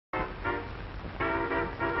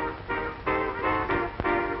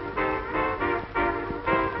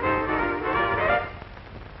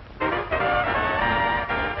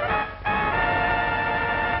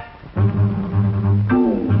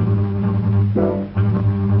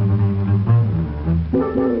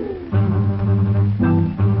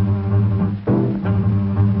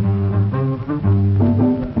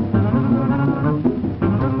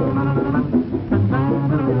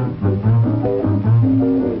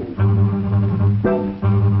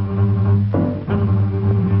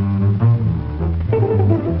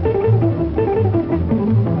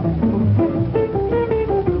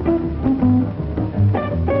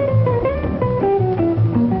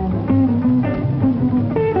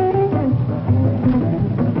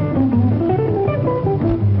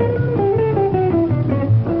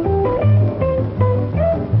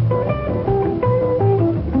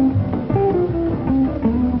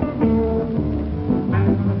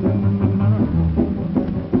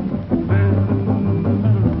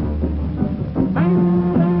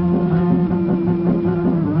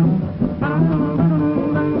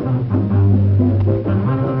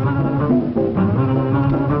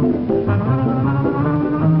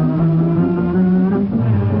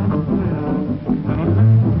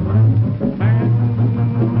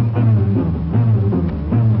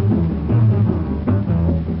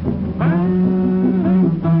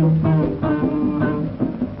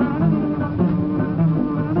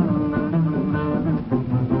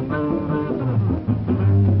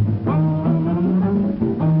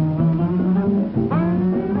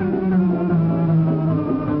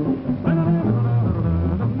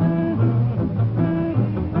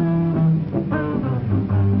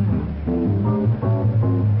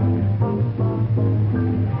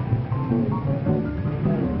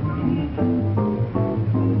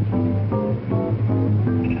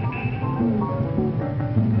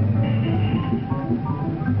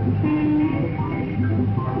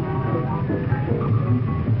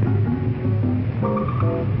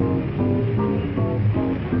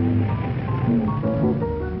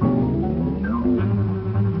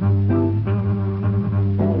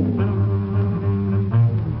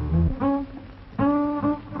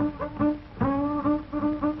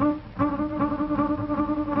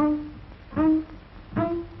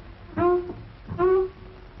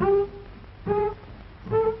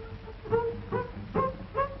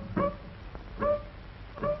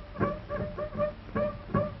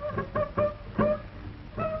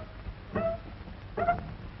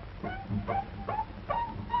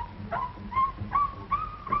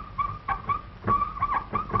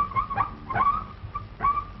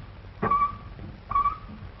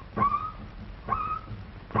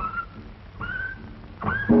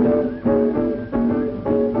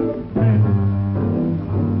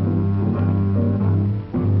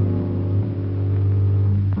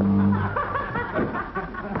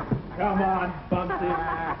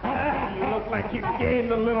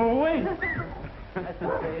gained a little weight. That's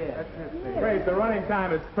it. Great, the running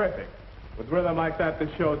time is perfect. With rhythm like that, the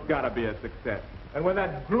show's gotta be a success. And with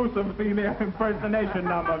that gruesome female impersonation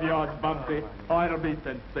number of yours, Bumpsie, oh, it'll be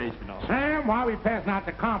sensational. Sam, while we passing out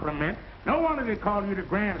the compliment, no wonder they call you the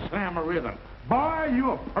Grand Slam of Rhythm. Boy,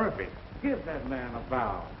 you are perfect. Give that man a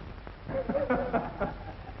bow.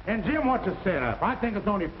 And Jim, what's the setup? I think it's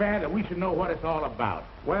only fair that we should know what it's all about.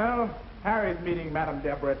 Well, Harry's meeting Madame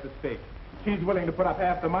Deborah at the station. She's willing to put up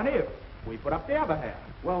half the money if we put up the other half.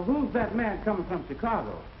 Well, who's that man coming from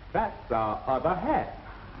Chicago? That's our other half.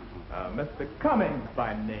 Mr. Cummings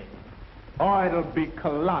by name. Oh, it'll be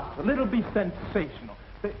colossal. It'll be sensational.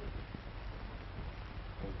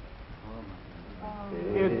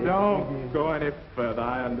 It don't go any further,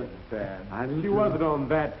 I understand. She wasn't on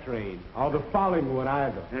that train, or the following one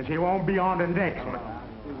either. And she won't be on the next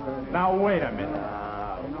one. Now, wait a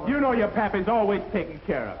minute. You know your pappy's always taken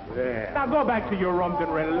care of. Yeah. Now, go back to your rooms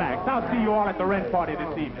and relax. I'll see you all at the rent party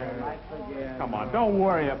this evening. Come on, don't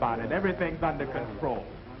worry about it. Everything's under control.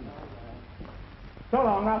 So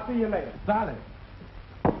long, I'll see you later. Solid.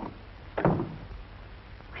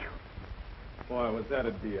 Boy, was that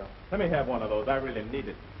a deal. Let me have one of those. I really need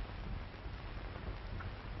it.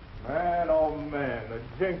 Man, oh man, the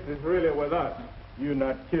jinx is really with us. You're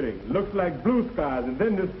not kidding. Looks like blue skies, and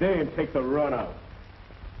then this dame takes a run out.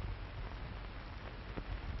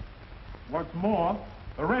 What's more,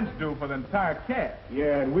 the rent's due for the entire cast.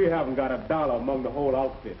 Yeah, and we haven't got a dollar among the whole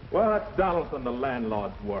outfit. Well, that's Donaldson, the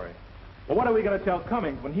landlord's worry. Well, what are we going to tell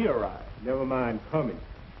Cummings when he arrives? Never mind Cummings.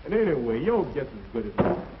 And anyway, your guess is good as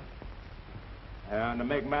mine. And to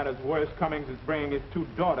make matters worse, Cummings is bringing his two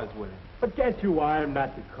daughters with him. But can't you wire him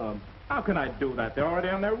not to come? How can I do that? They're already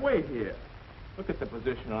on their way here. Look at the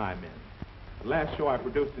position I'm in. The last show I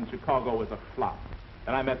produced in Chicago was a flop.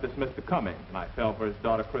 Then I met this Mr. Cummings, and I fell for his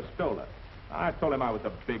daughter, Cristola. I told him I was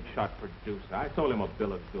a big-shot producer. I sold him a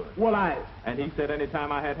bill of goods. Well, And he said any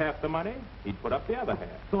time I had half the money, he'd put up the other half.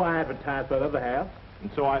 So I advertised for the other half.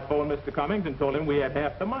 And so I phoned Mr. Cummings and told him we had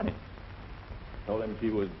half the money. Told him she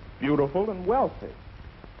was beautiful and wealthy.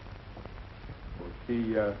 Well,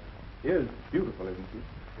 she is beautiful, isn't she?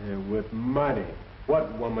 With money.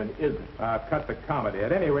 What woman isn't? Cut the comedy.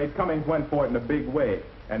 At any rate, Cummings went for it in a big way.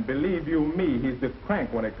 And believe you me, he's the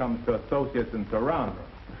crank when it comes to associates and surroundings.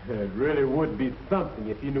 It really would be something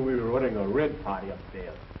if you knew we were running a rent party up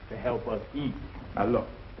there to help us eat. Now look,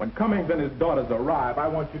 when Cummings and his daughters arrive, I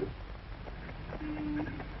want you to...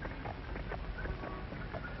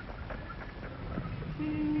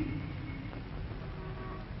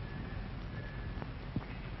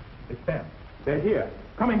 It's them. They're here.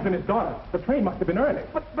 Cummings and his daughters. The train must have been early.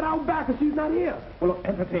 But I'll back her. She's not here. Well, look,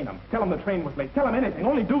 entertain them. Tell them the train was late. Tell them anything.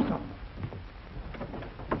 Only do something.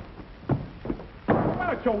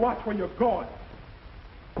 Why don't you watch where you're going?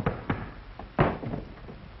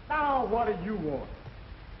 Now, what do you want?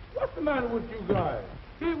 What's the matter with you guys?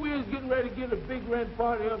 Here we is getting ready to get a big rent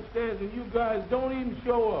party upstairs, and you guys don't even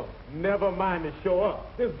show up. Never mind the show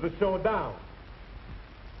up. This is the showdown.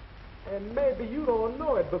 And maybe you don't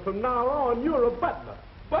know it, but from now on, you're a butler.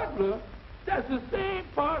 Butler? That's the same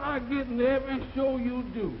part I get in every show you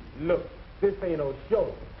do. Look, this ain't no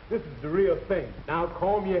show. This is the real thing. Now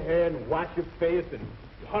comb your hair and wash your face and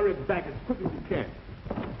hurry back as quick as you can.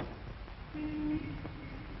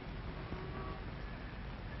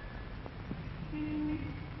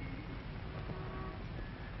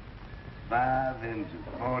 Five into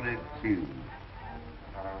 42.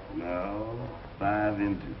 No, 5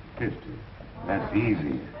 into 50. That's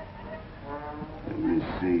easy. Let me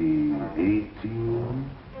see, 18,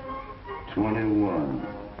 21.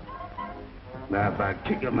 Now, if I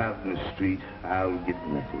kick him out in the street, I'll get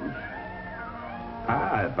nothing.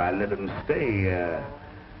 If I let him stay,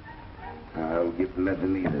 I'll get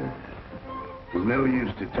nothing either. There's no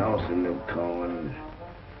use to tossing no coin.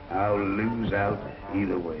 I'll lose out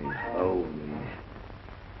either way. Oh, me.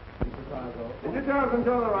 Did you tell us in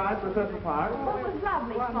Colorize for Central Park? Oh, it was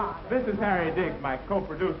lovely fun. This is Harry Diggs, my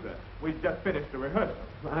co-producer. We've just finished the rehearsal.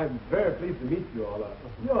 I'm very pleased to meet you all.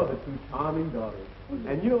 You're the two charming daughters.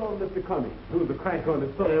 And you're Mr. Cummings, who's the crank on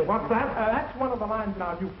the story. What's that? That's one of the lines in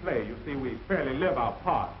our new play. You see, we fairly live our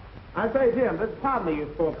part. I say, Jim, this partner you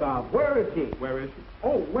spoke of, where is she? Where is she?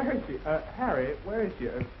 Oh, where is she? Harry, where is she?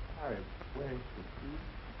 Harry, where is she?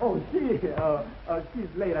 Oh, she's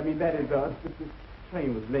late. I mean, that is, the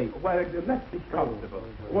train was late. Well, let's be comfortable.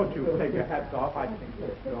 Won't you take your hats off? I think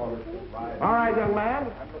you're all right. All right, young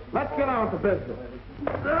man. Let's get on to business.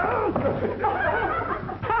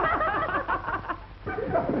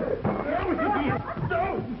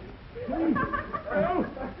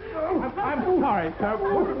 I'm sorry, sir.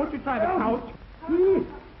 Won't you try the couch?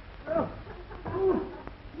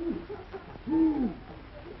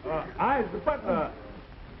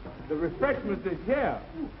 The refreshments is here.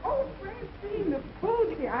 Oh, Francine, the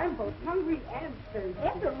food here. I'm both hungry and thirsty.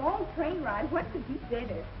 After a long train ride, what could you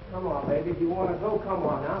dinner? Come on, baby. If you want to go, come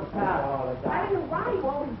on. I'm tired all the I time. don't know why you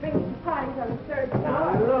always bring me surprises on the third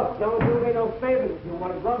Now, floor. look, don't do me no favors. If you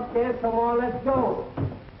want to go upstairs, come on, let's go.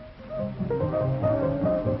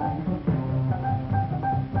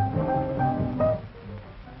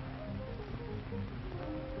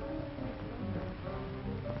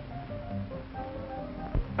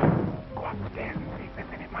 Go upstairs and see if there's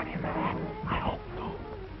any money in the hat. I hope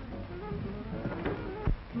so.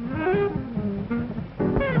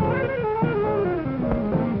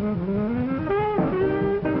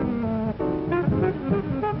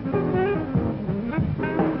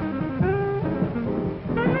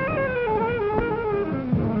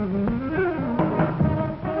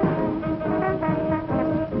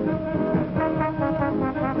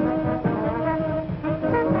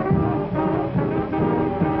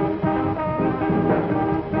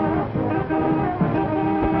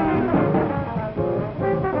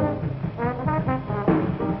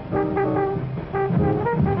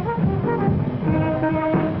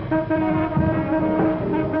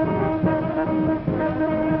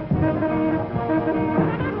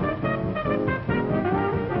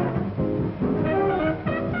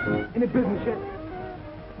 Any business yet?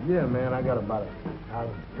 Yeah, man, I got about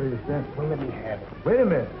 $1.30. Well, let me have it. Wait a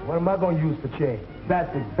minute. What am I going to use for change?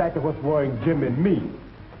 That's exactly what's worrying Jim and me.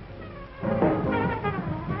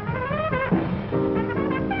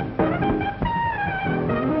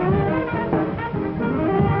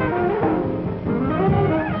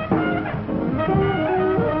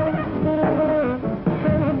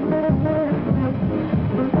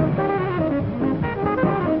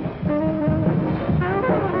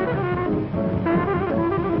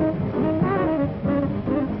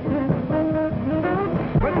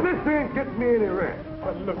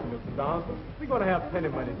 Look, Mr. Donaldson, we're going to have plenty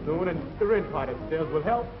of money soon, and the rent part upstairs will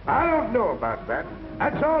help. I don't know about that.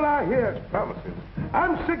 That's all I hear is promises.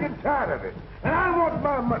 I'm sick and tired of it, and I want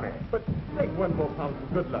my money. But take one more promise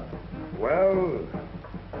and good luck. Well,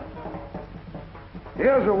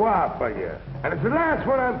 here's a wire for you, and it's the last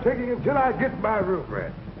one I'm taking until I get my room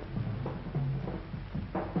rent.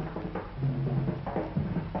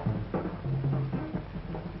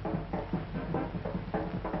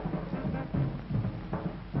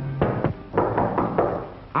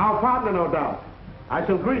 Our partner, no doubt. I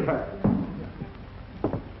shall greet her.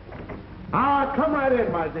 Come right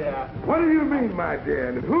in, my dear. What do you mean, my dear,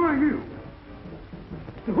 and who are you?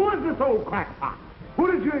 Who is this old crackpot? Who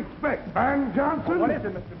did you expect, Bang Johnson? What is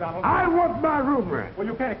it, Mr. Donaldson? I want my room rent. Well,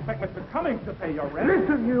 you can't expect Mr. Cummings to pay your rent.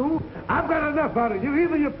 Listen, you. I've got enough out of you.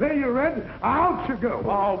 Either you pay your rent, or out you go.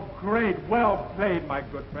 Oh, great. Well played, my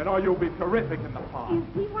good friend. Oh, you'll be terrific in the part. Is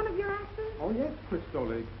he one of your actors? Oh, yes,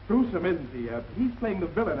 Cristola. Gruesome, isn't he? He's playing the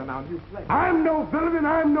villain in our new play. I'm no villain and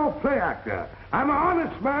I'm no play actor. I'm an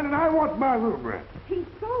honest man and I want my room rent. He's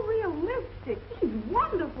so realistic. He's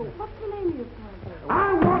wonderful. What's the name of your character?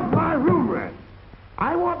 I want my room rent.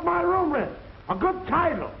 I want my room rent. A good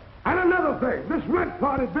title. And another thing, this rent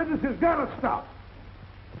party business has got to stop.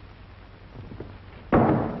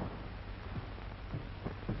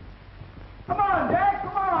 Come on, Jack,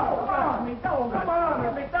 come on. Come on. Come on,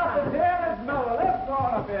 let me stop this here. Let's go. Let's go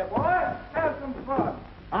on up here, boy. Have some fun.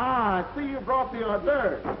 I see you brought the hors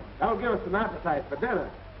d'oeuvres. That'll give us an appetite for dinner.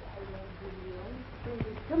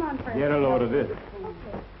 Come on, Frank. Get a load of this.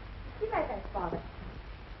 Okay. Be right back, Father.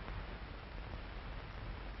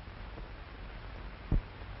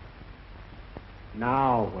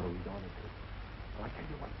 Now, what are we going to do? Well, I tell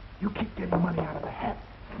you what, you keep getting money out of the hat.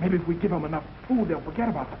 Maybe if we give them enough food, they'll forget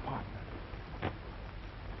about the partner.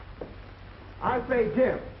 I say,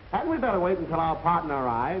 Jim, hadn't we better wait until our partner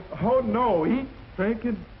arrives? Oh, no. Eat, drink,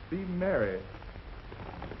 and be merry.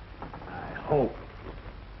 I hope.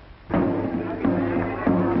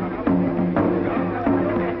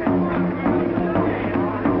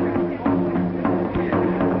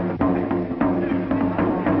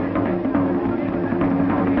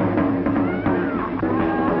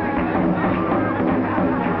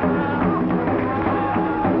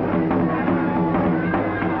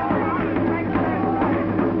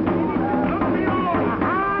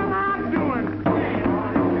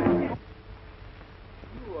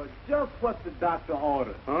 What the doctor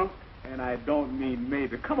ordered, huh? And I don't mean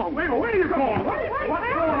maybe. Come on, Wait, where are you going? What's going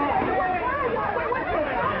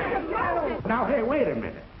on? Now, hey, wait a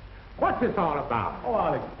minute. What's this all about? Oh,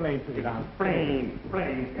 I'll explain to you now. Explain.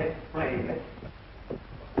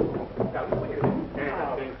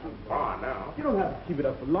 You don't have to keep it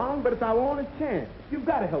up for long, but it's our only chance. You've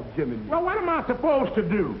got to help Jim and me. Well, what am I supposed to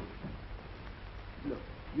do? Look,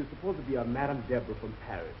 You're supposed to be a Madame Deborah from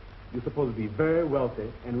Paris. You're supposed to be very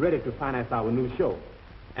wealthy and ready to finance our new show.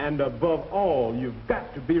 And above all, you've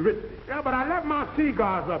got to be ritzy. Yeah, but I left my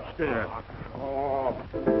cigars upstairs.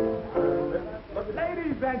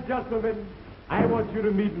 Ladies and gentlemen, I want you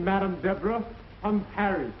to meet Madame Deborah from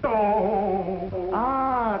Paris. Oh.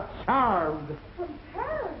 Ah, charmed. From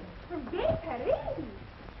Paris. From gay Paris.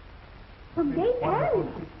 From gay Paris.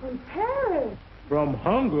 From Paris. From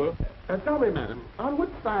hunger. Tell me, madam, on which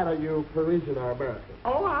side are you, Parisian or American?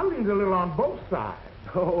 Oh, I leaned a little on both sides.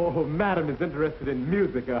 Oh, Madam is interested in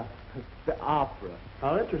music, the opera.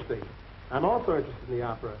 How interesting. I'm also interested in the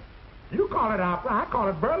opera. You call it opera, I call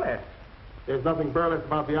it burlesque. There's nothing burlesque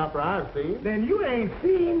about the opera I've seen. Then you ain't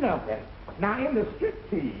seen nothing. Now, in the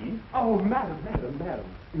striptease... Oh, Madam.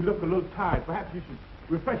 You look a little tired. Perhaps you should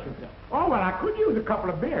refresh yourself. Oh, well, I could use a couple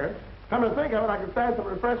of beers. Come to think of it, I can stand some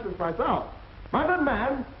refreshments myself. My good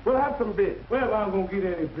man, we'll have some beer. Well, I'm going to get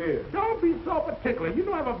any beer. Don't be so particular. You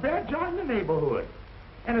know I have a beer joint in the neighborhood.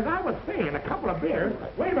 And as I was saying, a couple of beers...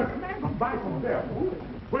 Wait a minute, man, come buy some beer.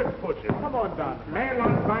 Quit pushing. Come on, Don. Man,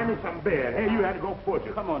 want to buy me some beer. Hey, you had to go push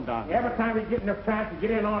it. Come on, Don. Every time you get in the chance to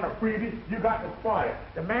get in on a freebie, you got to spoil it.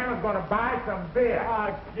 The man was going to buy some beer.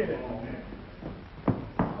 Ah, get it.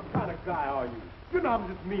 What kind of guy are you? You know I'm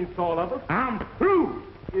just mean to all of us. I'm through.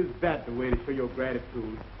 Is that the way to show your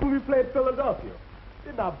gratitude? When we played Philadelphia,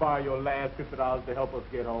 didn't I borrow your last $50 to help us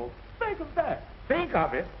get home? Think of that. Think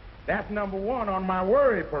of it. That's number one on my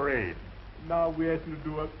worry parade. Now we ask you to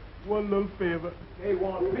do us one little favor. They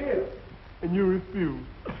want beer. And you refuse.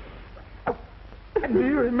 And do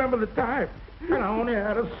you remember the time when I only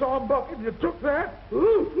had a sawbuck and you took that?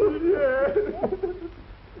 Yeah.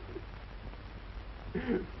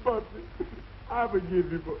 Bumpsie, I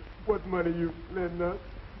forgive you for what money you lent us.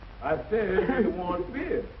 I said you want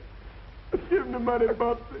beer. Give him the money,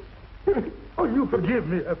 Bumpsie. Oh, you forgive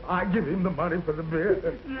me if I give him the money for the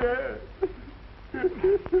beer? Yeah.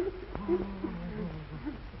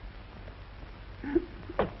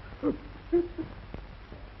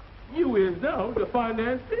 You is now the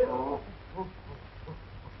financier.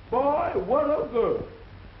 Boy, what a girl.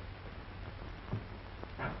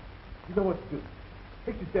 You know what to do.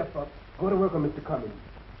 Pick yourself up, go to work on Mr. Cummings,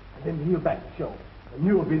 and then he'll back the show. And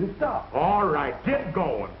you'll be the star. All right, get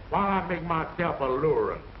going while I make myself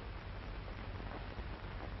alluring.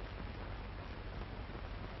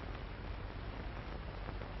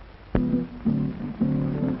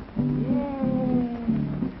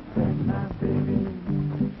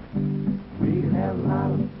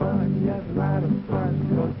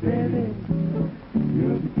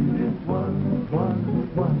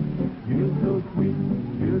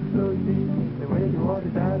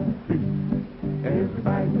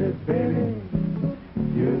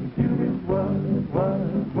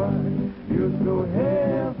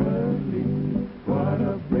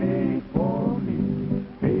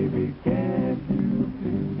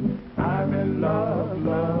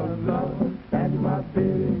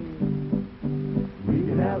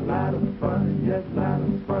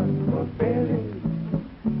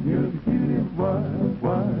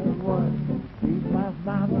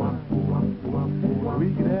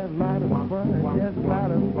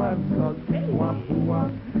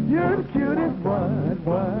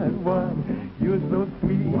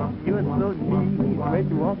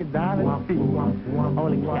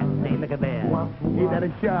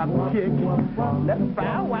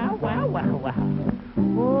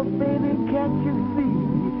 Oh, baby, can't you see?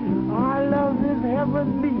 Our love is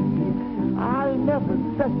heavenly. I'll never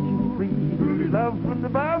set you free. Love from the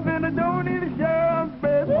Bible, and I don't need a sheriff,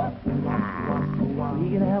 baby. You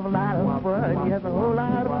can have a lot of fun. You have a whole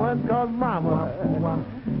lot of fun, cause mama,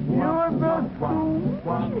 you're the sweet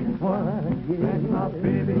one. Yeah,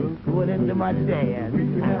 baby, going into my dance. The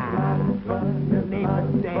name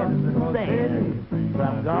of dance is the sand. So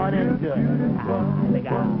I'm going into it. Look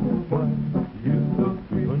out. You're so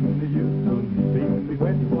sweet, you're so neat.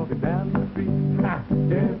 When you're walking down the street,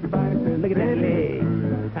 everybody says, look at that leg.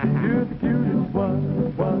 You're the cutest one.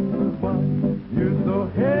 You're so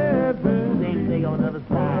heavenly. Same thing on the other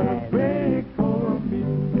side. Break for me,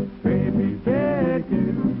 baby, can't you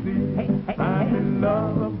see? I'm in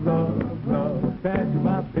love. That's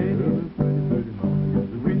my baby.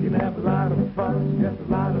 We can have a lot of fun, just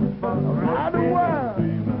a lot of fun. Around the world.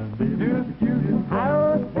 You're the cutest I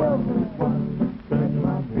was one.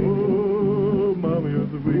 Oh, mama, you're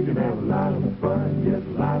so we can have a lot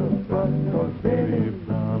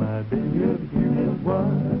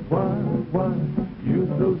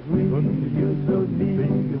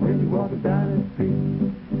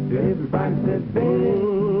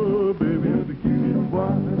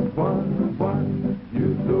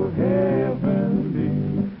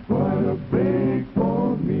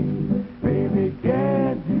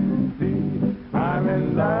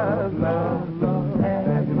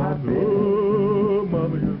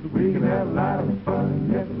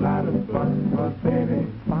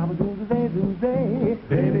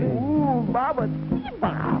but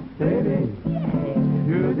Bob, baby,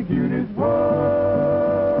 you're the cutest one.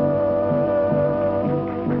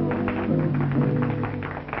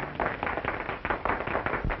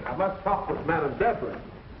 I must talk with Madame Deborah.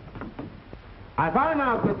 I find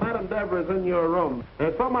out that Madame Deborah is in your room.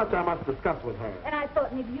 There's so much I must discuss with her. And I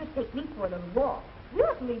thought maybe you'd take me for a little walk. You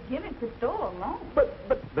have to leave Jim and Cristola alone.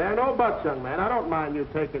 But there are no buts, young man. I don't mind you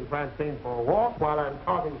taking Francine for a walk while I'm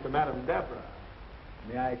talking to Madame Deborah.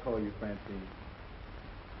 May I call you Francine?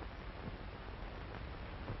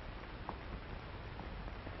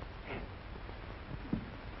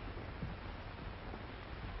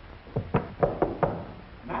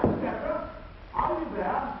 Madame Deborah, are you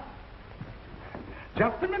there?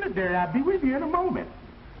 Just a minute, dear. I'll be with you in a moment.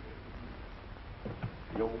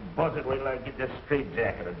 You buzzard, wait till I get this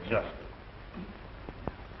straitjacket adjusted.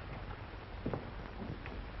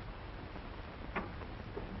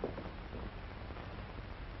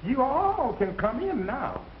 You all can come in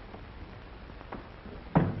now.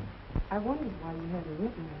 I wondered why you hadn't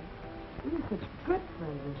written me. We were such good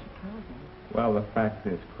friends in Chicago. Well, the fact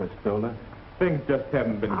is, Cristola, things just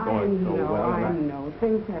haven't been going so well. I know.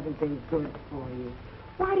 Things haven't been good for you.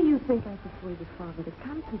 Why do you think I persuaded Father to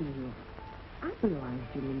come to New York? I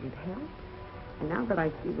realized you needed help. And now that I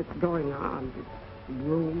see what's going on, this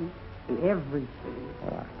room and everything.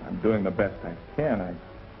 Well, I'm doing the best I can.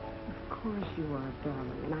 Of course you are,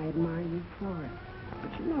 darling, and I admire you for it.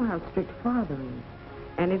 But you know how strict Father is.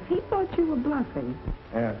 And if he thought you were bluffing...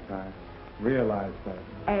 Yes, I realize that.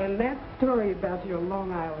 And that story about your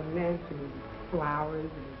Long Island mansion with its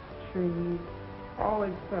flowers and its trees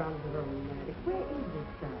always sounds romantic. Where is this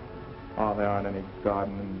garden? Oh, there aren't any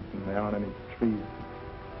gardens and there aren't any trees.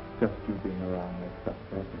 Just you being around makes up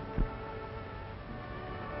everything.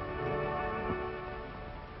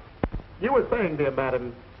 You were saying, dear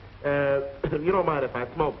madam, you don't mind if I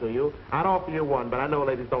smoke, do you? I'd offer you one, but I know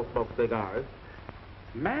ladies don't smoke cigars.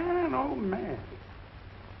 Man, oh, man.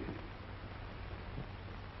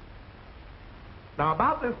 Now,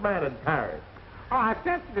 about this man in Paris. Oh, I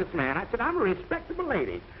said to this man, I said, I'm a respectable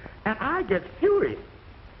lady, and I get furious.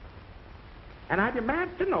 And I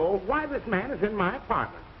demand to know why this man is in my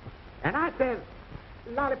apartment. And I said,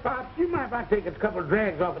 Lollipops, you mind if I take a couple of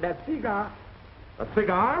drags off of that cigar? A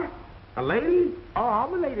cigar? A lady? Oh,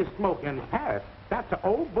 all the ladies smoke in Paris. That's an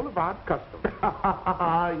old boulevard custom.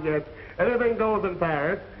 Yes, anything goes in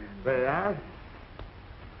Paris. There you are.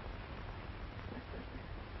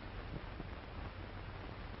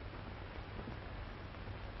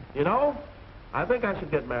 You know, I think I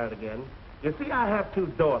should get married again. You see, I have 2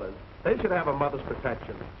 daughters. They should have a mother's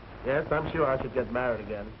protection. Yes, I'm sure I should get married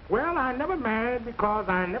again. Well, I never married because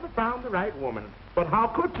I never found the right woman. But how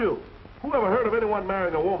could you? Who ever heard of anyone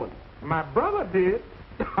marrying a woman? My brother did.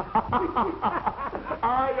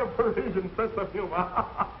 Ah, your Parisian sense of humor.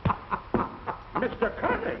 Mr.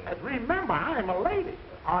 Cummings, remember, I'm a lady.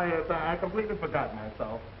 Oh, yes, I completely forgot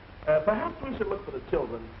myself. Perhaps we should look for the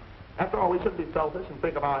children. After all, we shouldn't be selfish and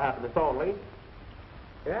think of our happiness only.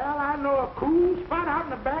 Well, I know a cool spot out in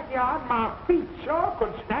the backyard. My feet sure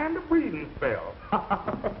could stand a breathing spell.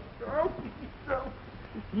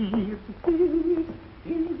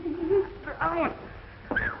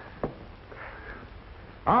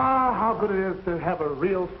 Ah, how good it is to have a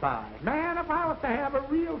real sigh. Man, if I was to have a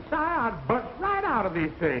real sigh, I'd bust right out of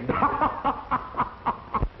these things.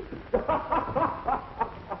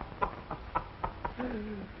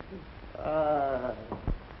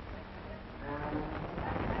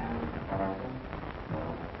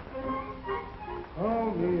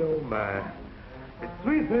 Oh, me, oh, my. There's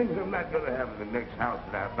 3 things I'm not going to have in the next house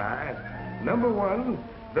that I buy. Number 1,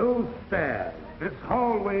 those stairs, this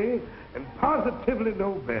hallway, and positively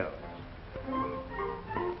no bells.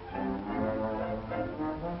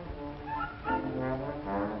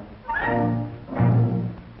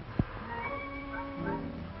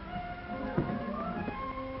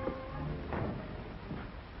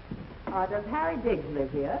 Does Harry Diggs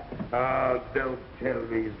live here? Oh, don't tell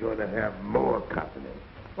me he's going to have more company.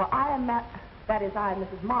 Well, I am that is, I am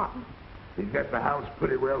Mrs. Martin. He's got the house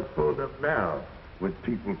pretty well filled up now with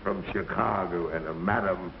people from Chicago and a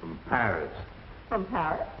madam from Paris. From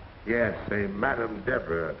Paris? Yes, a Madame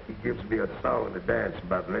Deborah. He gives me a song and a dance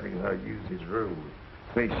about letting her use his room.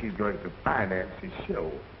 Say she's going to finance his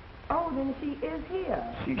show. Oh, then she is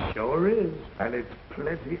here. She sure is, and it's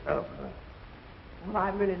plenty of her. Well,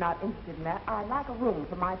 I'm really not interested in that. I'd like a room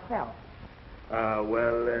for myself.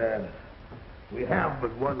 We have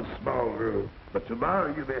but one small room, but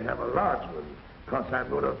tomorrow you may have a large one. Because I'm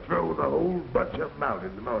going to throw the whole bunch of them out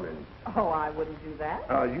in the morning. Oh, I wouldn't do that.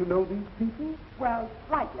 You know these people? Well,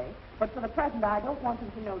 slightly. But for the present, I don't want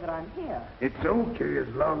them to know that I'm here. It's okay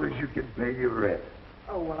as long as you can pay your rent.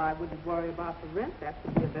 Oh, well, I wouldn't worry about the rent. That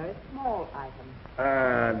would be a very small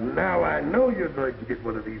item. Now I know you're going to get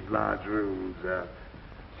one of these large rooms.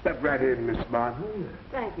 Step right in, Miss Martin.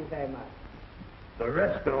 Thank you very much. The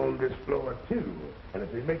rest are on this floor, too. And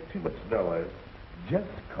if they make too much noise, just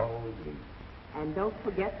call me. And don't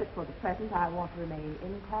forget that for the present, I want to remain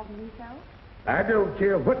incognito. I don't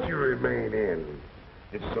care what you remain in.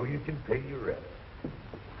 It's so you can pay your rent.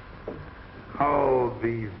 All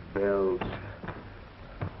these bells.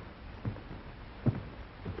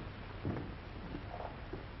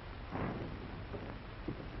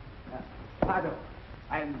 Pardon.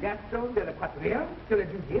 I am Gaston de la Quatrième, de la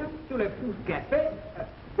Deuxième, de la Pouce Café,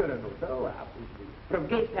 de la Noto, from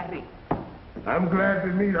Gate Paris. I'm glad to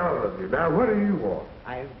meet all of you. Now, what do you want?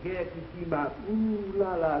 I am here to see my ooh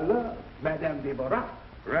la la la, Madame Deborah.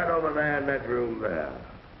 Right over there in that room there.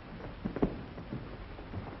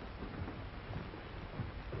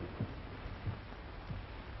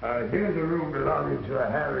 Here's a room belonging to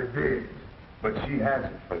a Harry Biggs, but she has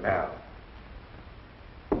it for now.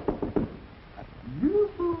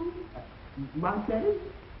 My chérie,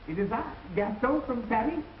 it is I, Gaston from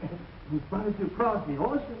Paris, who wanted to cross the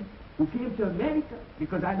ocean, who came to America,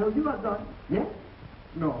 because I know you are gone. Yes?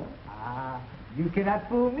 No? You cannot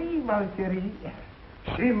fool me, my chérie.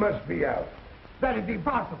 She must be out. That is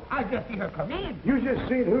impossible. I just see her come in. You just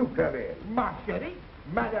seen who come in? Ma chérie,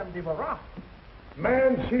 Madame Deborah.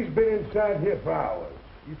 Man, she's been inside here for hours.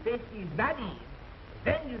 You say she's not in.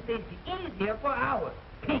 Then you say she is here for hours.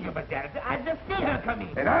 King of a character, I just see her come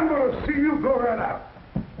in. And I'm going to see you go right out.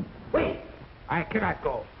 Wait, I cannot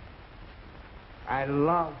go. I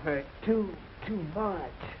love her too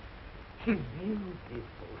much. She's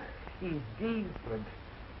beautiful. She's different.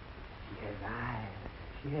 She has eyes.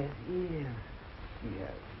 She has ears. She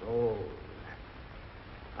has soul.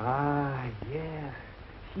 Yes.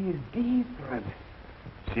 She is different.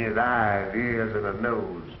 She has eyes, ears, and a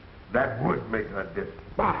nose. That would make her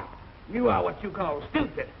different. Bah, you are what you call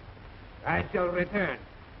stupid. I shall return.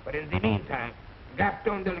 But in the meantime,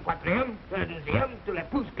 Gaston de la Quatrième, de la Deuxième, to la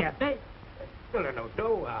Pouce Café, de la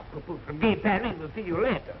Noto, from Gay Paris, we'll see you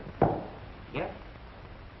later. Yes?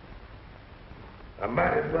 I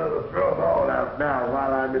might as well throw them all out now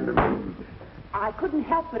while I'm in the mood. I couldn't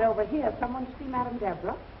help but overhear someone see Madame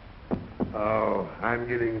Deborah. Oh, I'm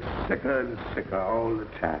getting sicker and sicker all the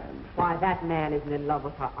time. Why, that man isn't in love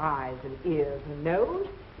with her eyes and ears and nose.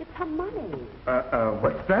 It's her money.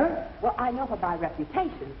 What's that? Well, I know her by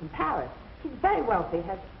reputation from Paris. She's very wealthy,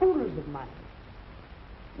 has oodles of money.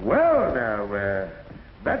 Well, now,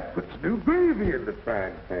 that puts new gravy in the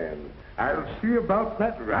frying pan. I'll see about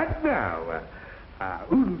that right now.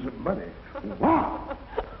 Oodles of money. Wow!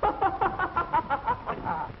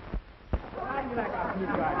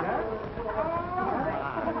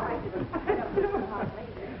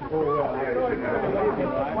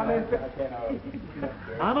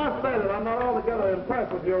 I must say that I'm not altogether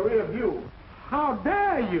impressed with your rear view. How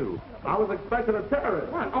dare you? I was expecting a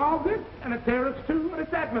terrorist. What, all this and a terrorist, too? And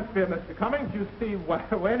its atmosphere, Mr. Cummings. You see,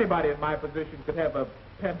 well, anybody in my position could have a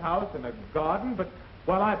penthouse and a garden, but,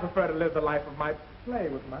 well, I prefer to live the life of my play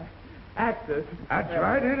with my actors. That's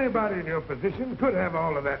right. Anybody in your position could have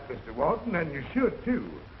all of that, Mr. Walton, and you should, too.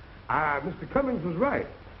 Mr. Cummings was right.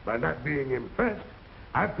 By not being impressed,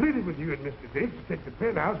 I pleaded with you and Mr. Diggs to take the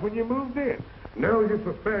penthouse when you moved in. No, you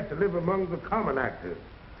preferred to live among the common actors.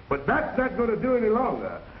 But that's not going to do any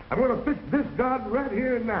longer. I'm going to fix this garden right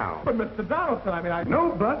here and now. But, Mr. Donaldson, I mean,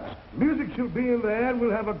 No buts. Music shall be in there, and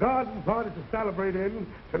we'll have a garden party to celebrate in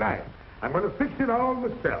tonight. I'm going to fix it all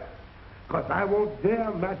myself. Because I won't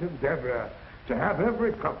dare Madame Deborah to have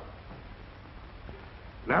every comfort.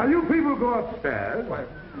 Now, you people go upstairs,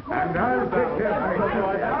 and I'll take care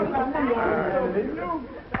of things.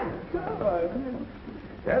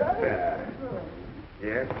 Yes, sir.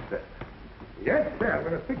 Yes, sir. Yes, sir. I'm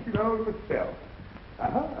going to fix it all myself.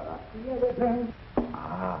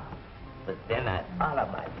 But then I thought of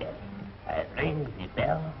myself. I rings the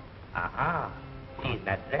bell. She's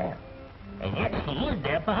not there. And yet she is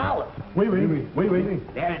there for hours. Wait.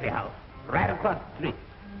 There in the house, right across the street.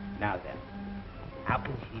 Now then, how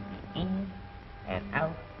can she be in and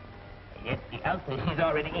out, and yet be out when she's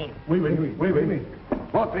already in? Wait.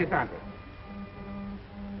 Four, three, Sanders.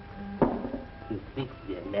 She speaks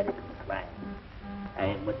the American slang.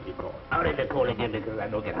 And what you call out in the cold again because I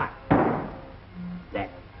know get hot. That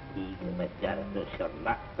he, the majority, shall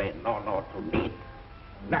not say no to me.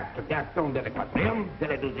 Notre Gaston de la Quatrième, de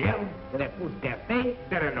la Douzième, de la Pousse Café,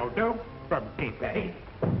 de la Nodo, from Gay Paris.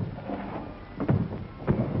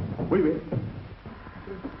 Oui, oui.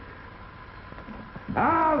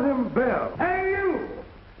 How's them bells? Hey, you!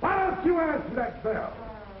 Why don't you answer that bell?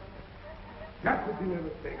 Got to do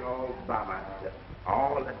everything all by myself.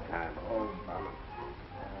 All the time, all by myself.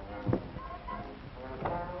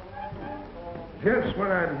 Just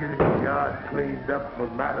when I'm getting the yard cleaned up for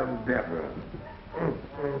Madame Deborah.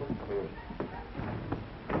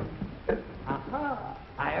 Aha!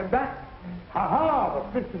 I am back. Aha!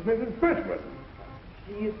 Mr. Mrs. Christmas.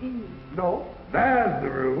 She is he. No, there's the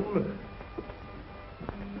room.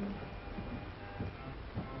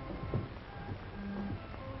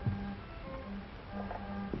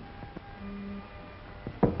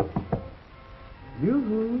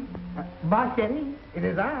 You, ma chérie, it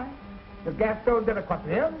is I, the Gaston de la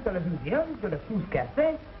Quatrième, de la Douzième, de la Pousse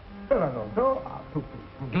Café, de la Nodo,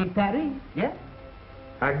 Gay Paris, yes?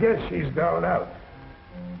 I guess she's gone out.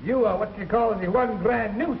 You are what you call the one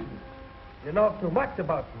grand nuisance. You know too much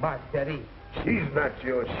about ma chérie. She's not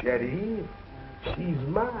your Shetty. She's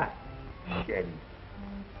my Shetty.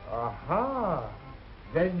 Aha,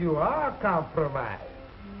 then you are compromised.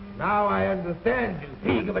 Now I understand you,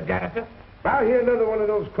 pig of a janitor. If I hear another one of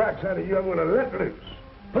those cracks out of you, I'm going to let loose.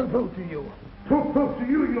 Pooh-pooh to you. Poof to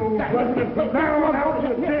you, you old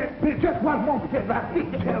Just one moment,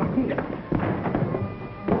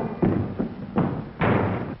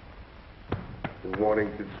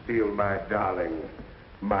 wanting to steal my darling,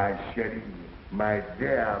 my Shetty, my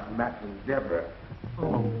dear Madame Deborah.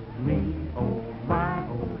 Oh, me, oh, my,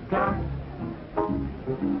 oh, God.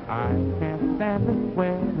 I can't stand this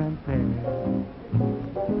wear and tear.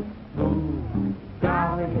 Oh,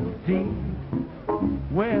 golly, gee.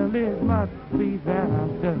 Well, it must be that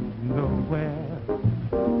I'm just nowhere.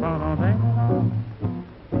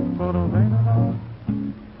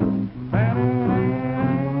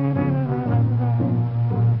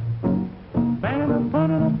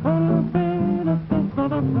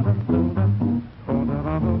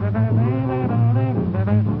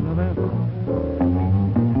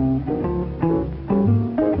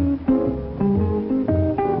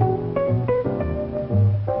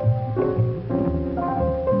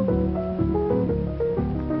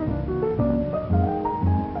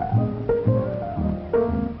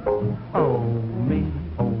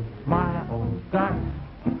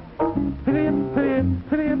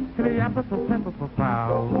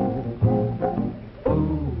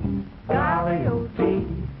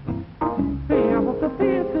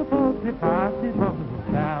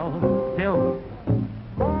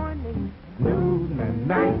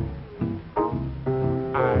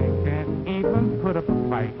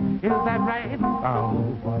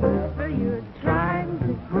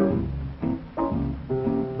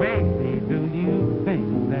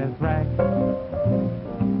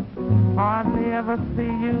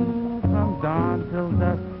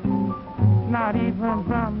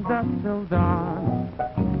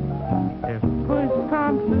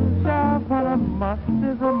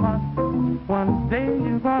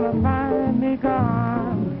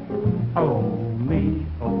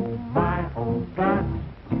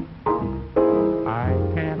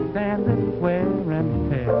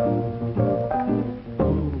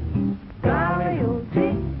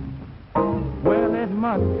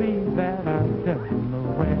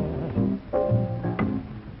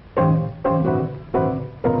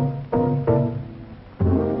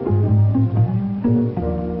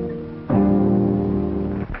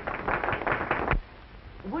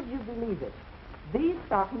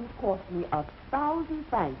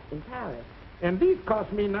 And these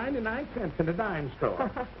cost me 99 cents in a dime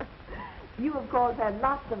store. You, of course, had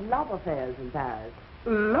lots of love affairs in Paris.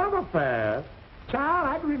 Love affairs? Child,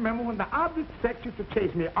 I can remember when the object sex used to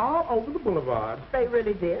chase me all over the boulevard. They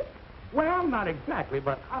really did? Well, not exactly,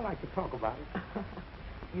 but I like to talk about it.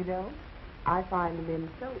 You know, I find men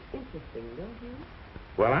so interesting, don't you?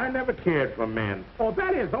 Well, I never cared for men. Oh,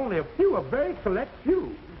 that is, only a few, a very select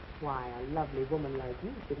few. Why, a lovely woman like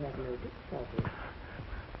you should have no difficulty.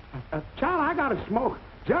 Child, I gotta smoke.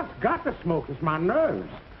 Just got to smoke. It's my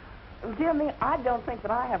nerves. Dear me, I don't think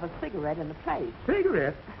that I have a cigarette in the place.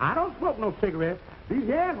 Cigarette? I don't smoke no cigarette. These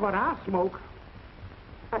here's what I smoke.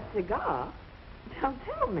 A cigar? Now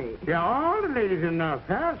tell me. Yeah, all the ladies in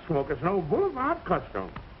Paris smoke. It's an old boulevard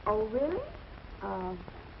custom. Oh, really?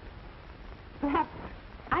 Perhaps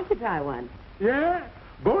I could try one. Yeah?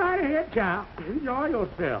 Go right ahead, child. Enjoy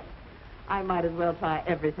yourself. I might as well try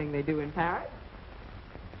everything they do in Paris.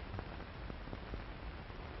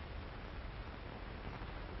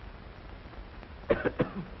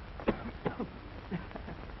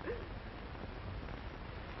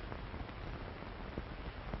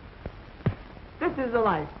 is a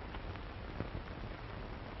life.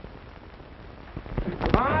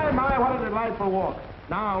 My, what a delightful walk.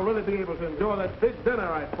 Now I'll really be able to enjoy that big dinner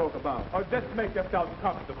I spoke about. Oh, just make yourselves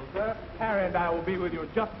comfortable, sir. Harry and I will be with you in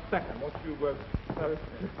just a second. Won't you,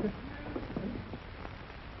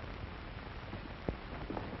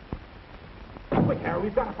 Quick, Harry,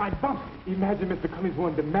 we've got to find Bumpsie. Imagine Mr. Cummings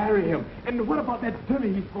wanted to marry him. And what about that dinner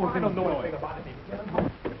he's supposed to I don't know enjoy? anything about it. Get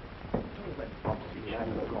him. Bumpsie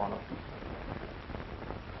hadn't gone up.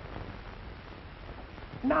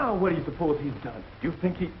 Now, what do you suppose he's done? Do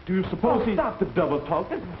you suppose he's... Stop the double talk.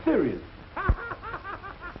 This is serious. And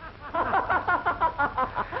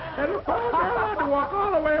the poor girl had to walk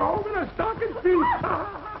all the way home in her stocking feet.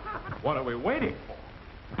 What are we waiting for?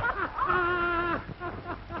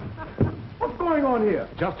 What's going on here?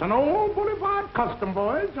 Just an old boulevard custom,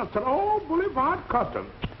 boys. Just an old boulevard custom.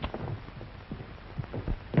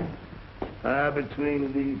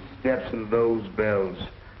 Between these steps and those bells,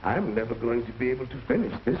 I'm never going to be able to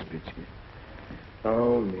finish this picture.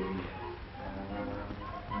 Oh, me.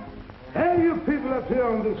 Hey, you people up here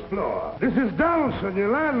on this floor. This is Donaldson, your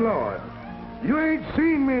landlord. You ain't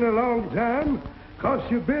seen me in a long time, 'cause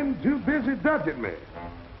you've been too busy dodging me.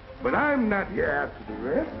 But I'm not here after the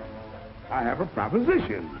rest. I have a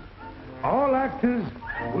proposition. All actors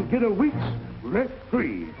will get a week's rent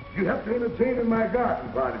free. You have to entertain in my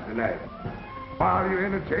garden party tonight, while you're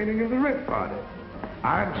entertaining in the rent party.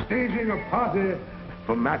 I'm staging a party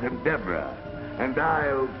for Madame Deborah, and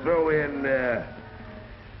I'll throw in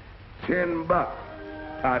 $10.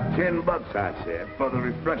 $10, I said, for the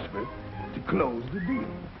refreshment to close the deal.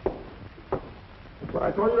 Well,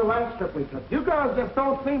 I told you the last trip we took. You girls just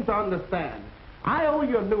don't seem to understand. I owe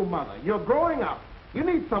you a new mother. You're growing up. You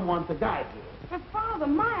need someone to guide you. But, Father,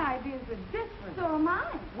 my ideas are different. So am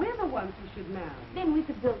I. We're the ones who should marry. Then we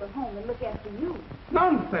could build a home and look after you.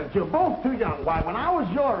 Nonsense. You're both too young. Why, when I was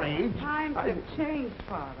your age... Times have changed,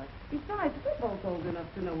 Father. Besides, we're both old enough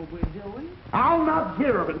to know what we're doing. I'll not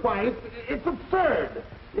hear of it. Why, it's absurd.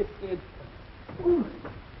 Ooh,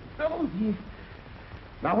 oh, gee.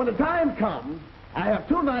 Now, when the time comes, I have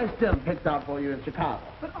 2 nice gems picked out for you in Chicago.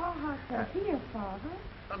 But all hearts are here, Father.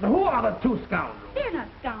 Who are the 2 scoundrels? They're not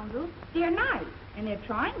scoundrels. They're nice. And they're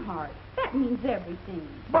trying hard. That means everything.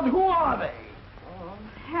 But who are they? Oh,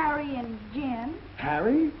 Harry and Jim.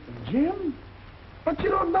 Harry? Jim? But you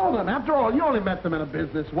don't know them. After all, you only met them in a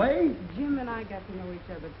business way. Jim and I got to know each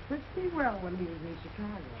other pretty well when he was in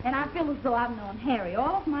Chicago. And I feel as though I've known Harry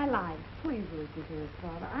all of my life. Please listen to us,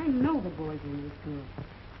 Father. I know the boys in this group.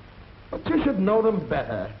 But you should know them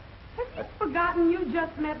better. Have you forgotten you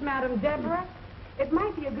just met Madame Deborah? It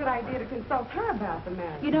might be a good idea to consult her about the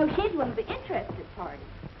marriage. You know, she's one of the interested parties.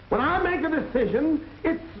 When I make a decision,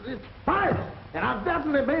 it's final. And I've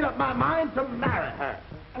definitely made up my mind to marry her.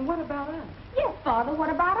 And what about us? Yes, Father, what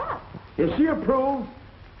about us? If she approves,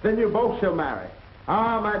 then you both shall marry.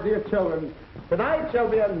 Ah, my dear children, tonight shall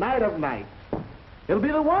be a night of nights. It'll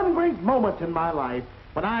be the one great moment in my life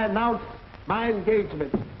when I announce my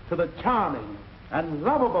engagement to the charming and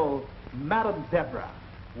lovable Madame Deborah.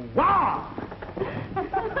 Wow!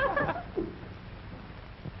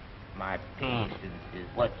 My patience is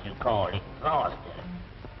what you call exhausted.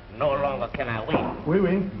 No longer can I wait.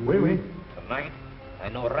 Oui. Tonight, I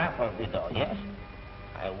know rap on the door, yes?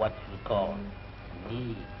 I what you call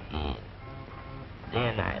need it.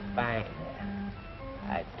 Then I find her.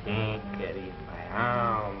 I take her in my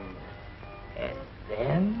arms. And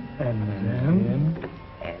then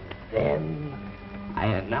I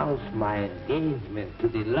announce my engagement to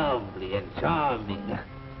the lovely and charming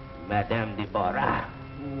Madame Deborah.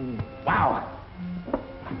 Wow!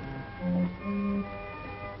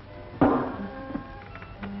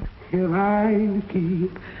 Here I key.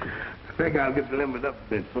 I think I'll get limbered up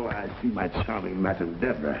before I see my charming Madame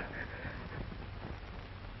Deborah.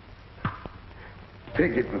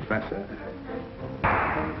 Take it, Professor.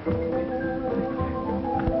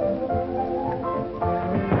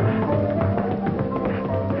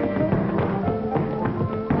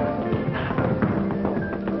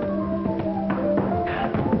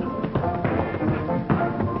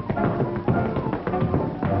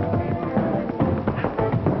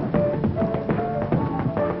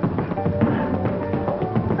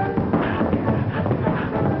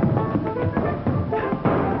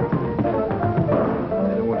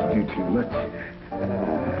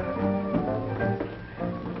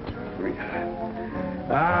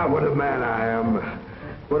 What a man I am.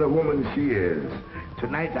 What a woman she is.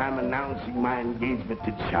 Tonight I'm announcing my engagement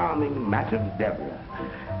to charming Madame Deborah.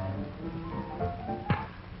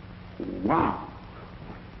 Wow.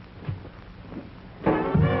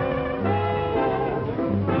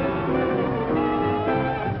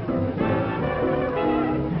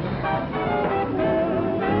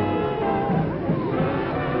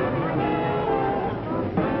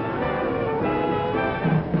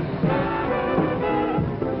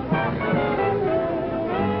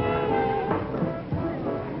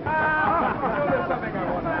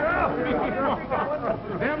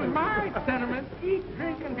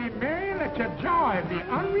 the joy of the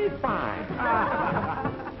unrefined.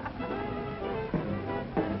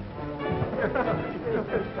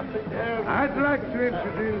 I'd like to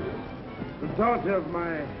introduce the daughter of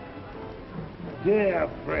my dear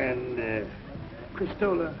friend,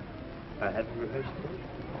 Cristola. Have you rehearsed it?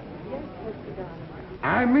 Yes, Mr. Darling.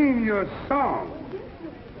 I mean your song.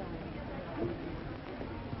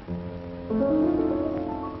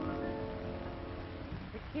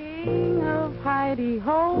 The king of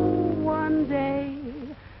Heidi-Ho one day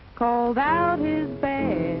called out his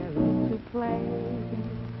band to play.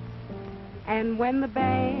 And when the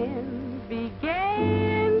band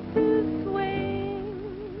began to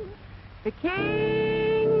swing, the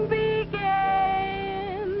king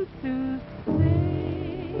began to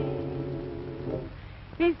sing.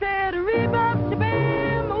 He said,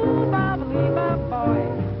 "Ree-bop-cha-bam, ooh-bop-a-lee-bop, boy."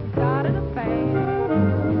 Started a band.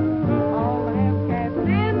 All the half cats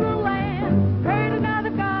in the land heard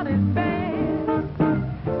another got his band.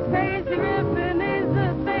 Crazy riffin' is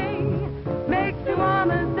the thing, makes you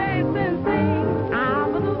wanna dance and sing.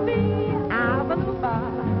 Ah-ba-doo-bee, ah-ba-doo-ba,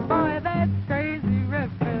 boy, that's crazy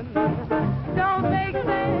riffin'. Don't make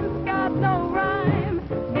sense, got no rhyme,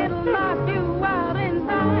 it'll knock you out in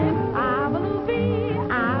time. Ah-ba-doo-bee,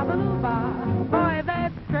 ah-ba-doo-ba, boy,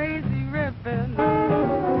 that's crazy riffin'.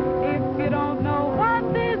 If you don't know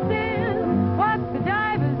what this is, what the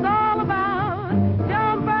jive is all about,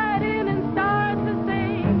 jump right in and start to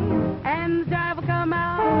sing, and the jive will come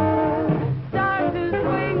out. Start to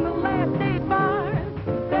swing the last 8 bars.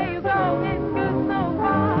 There you go, it's good so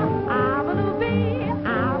far. Ah-ba-doo-bee,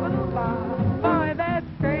 ah-ba-doo-ba, boy, that's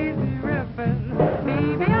crazy riffin'.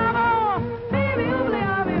 Bee-bee-ah-bo,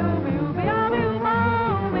 bee-bee-oobly-ah-bee-ooby-ooby-ah-bee-ooba,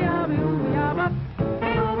 ooby-ah-bee-ooby-ah-ba,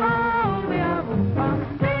 bee-ooba-ooby-ah-boo-ba,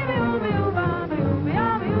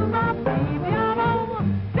 bee-bee-ooby-ooba-bee-ooby-ah-bee-ooba, bee-bee-ah-bo,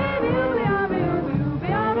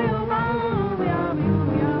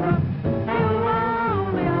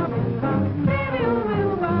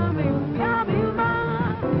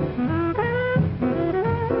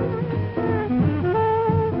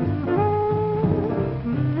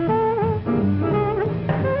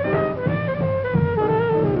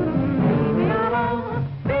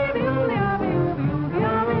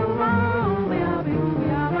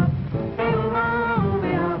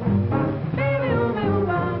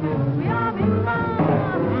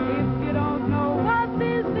 ooby-ah-bee-ooby-ah-ba, If you don't know what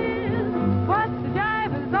this is, what the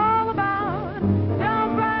jive is all about,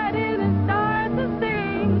 jump right in and start to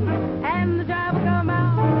sing, and the jive will come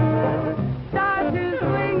out. Start to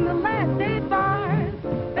swing the last 8 bars.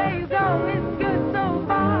 There you go, it's good so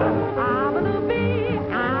far. Ah-ba-doo-bee,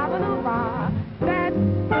 ah-ba-doo-ba, that's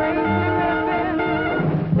crazy riffin'.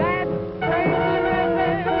 That's crazy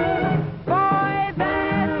riffin'. Boy,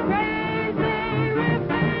 that's crazy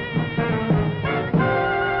riffin'.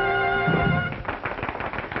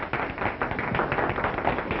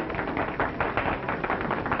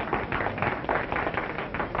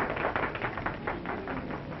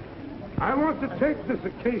 I want to take this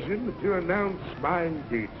occasion to announce my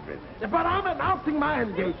engagement. But I'm announcing my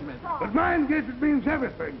engagement. But my engagement means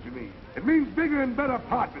everything to me. It means bigger and better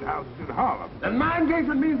apartment houses in Harlem. And my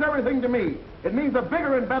engagement means everything to me. It means a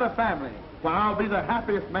bigger and better family. Well, I'll be the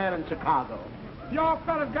happiest man in Chicago. Y'all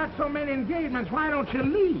fellas got so many engagements, why don't you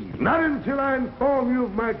leave? Not until I inform you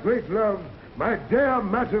of my great love, my dear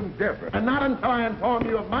Madame Deborah. And not until I inform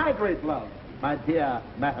you of my great love, my dear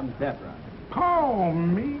Madame Deborah. Oh,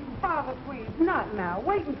 me? Father, please, not now.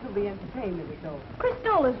 Wait until the entertainment is over.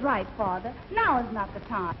 Cristola's right, Father. Now is not the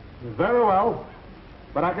time. Very well,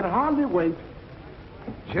 but I can hardly wait.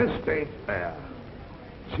 Just ain't fair.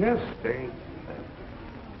 Just ain't fair.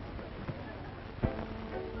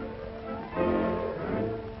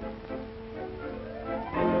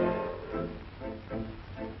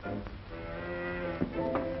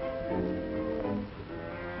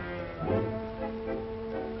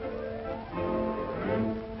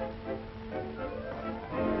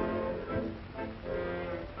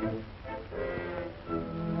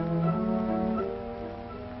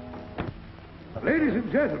 Ladies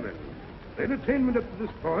and gentlemen, the entertainment up to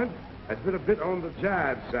this point has been a bit on the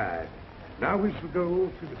jive side. Now we shall go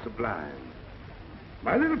to the sublime.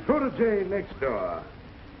 My little protege next door. A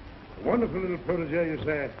wonderful little protege, you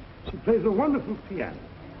say. She plays a wonderful piano.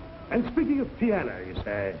 And speaking of piano, you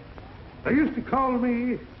say, they used to call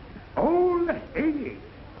me Old Haiti.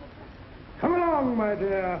 Come along, my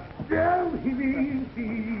dear.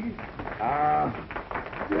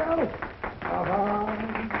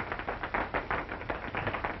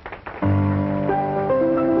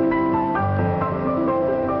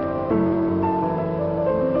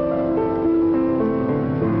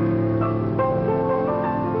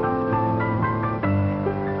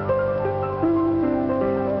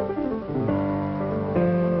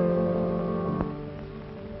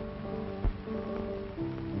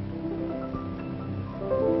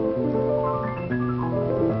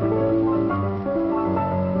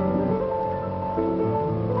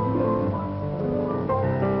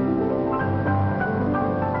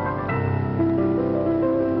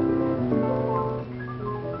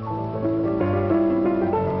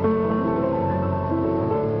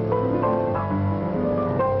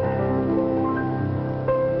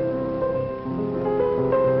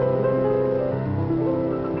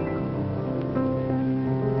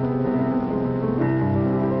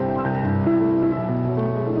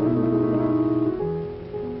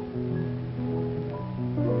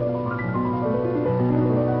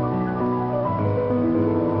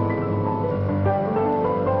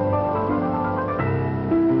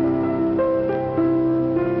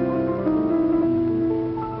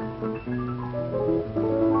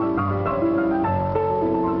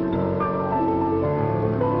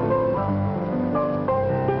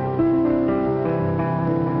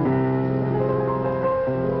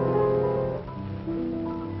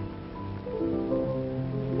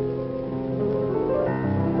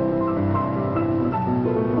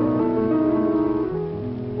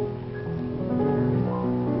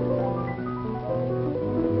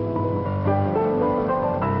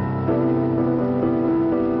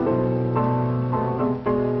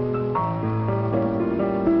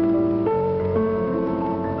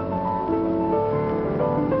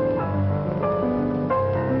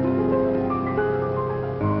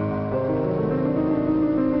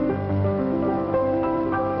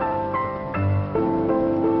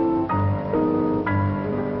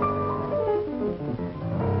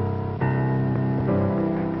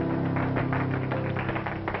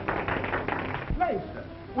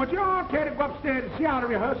 Would you all care to go upstairs and see how the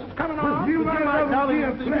rehearsal's coming on? You might have be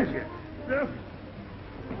a pleasure.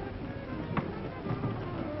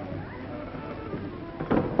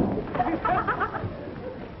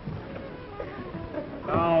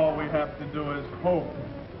 All we have to do is hope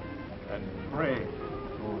and pray.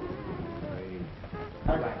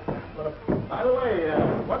 By the way,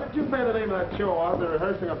 what did you say the name of that show was? They're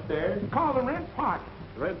rehearsing upstairs? It's called the Rent Party.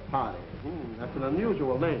 Red Party. That's an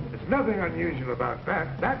unusual name. There's nothing unusual about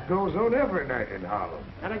that. That goes on every night in Harlem.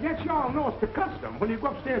 And I guess you all know it's the custom. When you go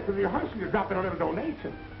upstairs to the rehearsal, you drop in a little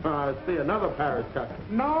donation. See, another Paris custom.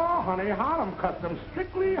 No, honey, Harlem custom.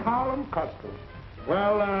 Strictly Harlem custom.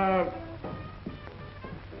 Well,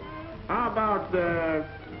 how about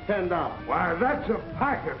 $10? Why, that's a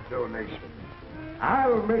pocket donation.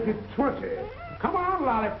 I'll make it 20. Come on,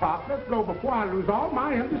 Lollipop. Let's go before I lose all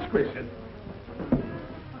my indiscretion.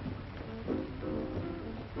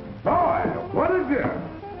 Boy, what a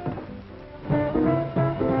deal.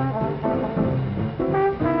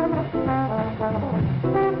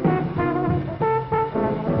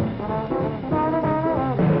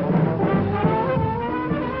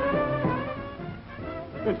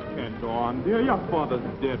 This can't go on, dear. Your father's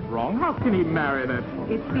dead wrong. How can he marry that?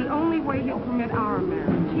 It's the only way he'll permit our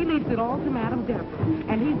marriage. He leaves it all to Madame Deborah,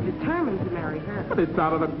 and he's determined to marry her. But it's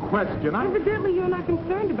out of the question. Evidently, you're not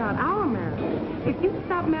concerned about our marriage. If you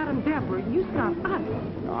stop Madame Deborah, you stop us.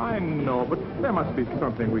 I know, but there must be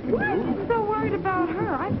something we can What? do. You're so worried about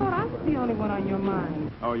her. I thought I was the only one on your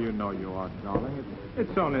mind. Oh, you know you are, darling.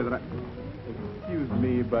 It's only that I... Excuse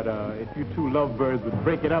me, but if you two lovebirds would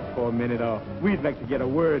break it up for a minute, we'd like to get a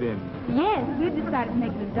word in. Yes, we've decided to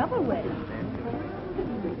make it a double wedding.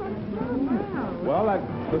 Well, that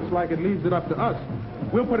looks like it leaves it up to us.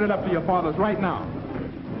 We'll put it up to your fathers right now.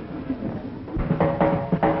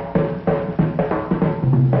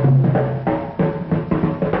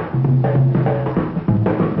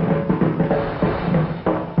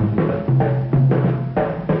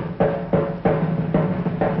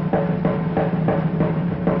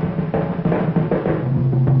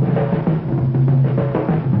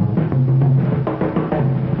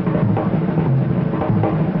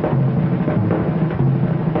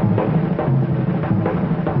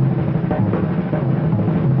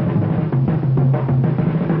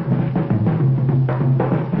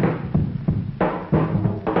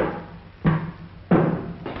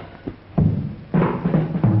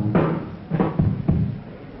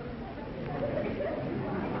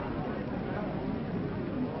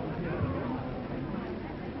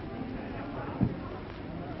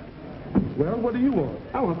 Well, what do you want?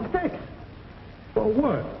 I want the sticks. For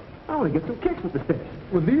what? I want to get some kicks with the sticks.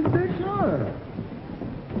 With these things? Sure.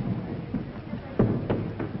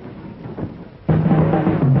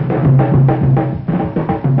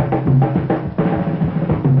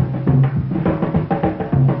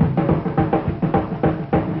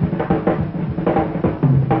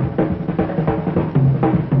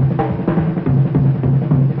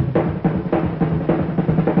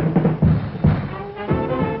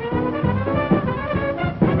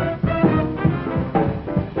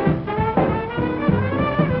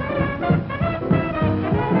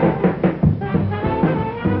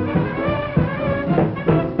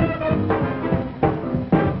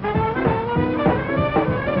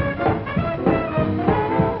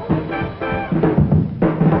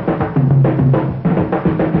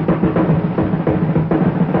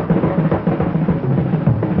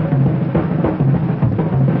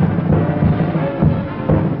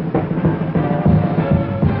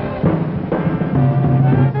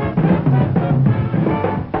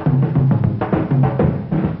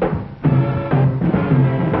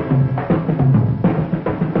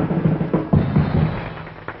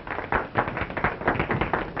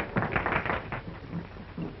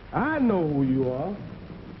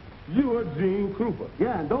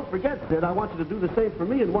 Yeah, and don't forget, Sid, I want you to do the same for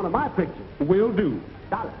me in one of my pictures. Will do.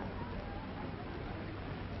 Dollar.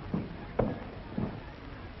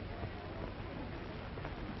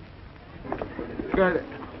 Got it.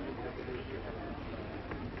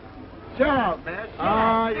 Shout out, man.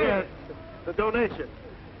 Yes. The donation.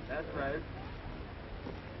 That's right.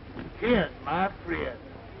 Here, my friend.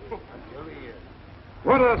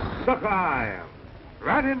 What a sucker I am.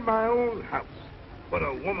 Right in my own house. What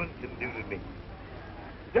a woman can do to me.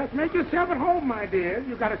 Just make yourself at home, my dear.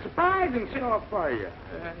 You got a surprise in store for you.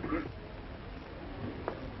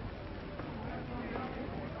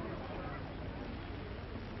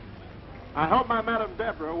 I hope my Madame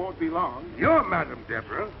Deborah won't be long. You're Madame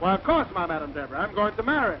Deborah. Well, of course, my Madame Deborah. I'm going to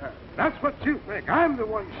marry her. That's what you think. I'm the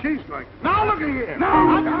one she's going to. Now, look at here.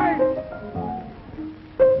 No,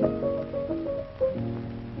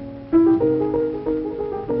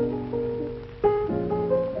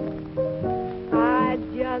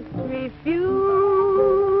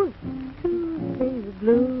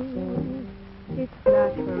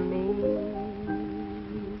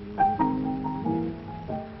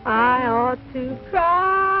 ought to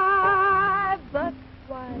cry, but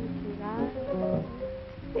why should I?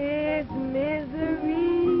 It's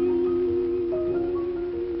misery.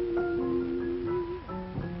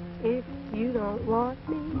 If you don't want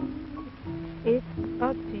me, it's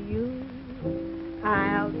up to you.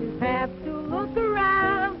 I'll just have to look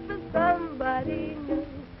around for somebody new,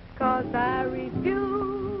 'cause I refuse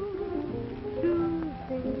to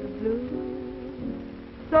sing the blues.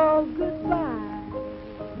 So goodbye.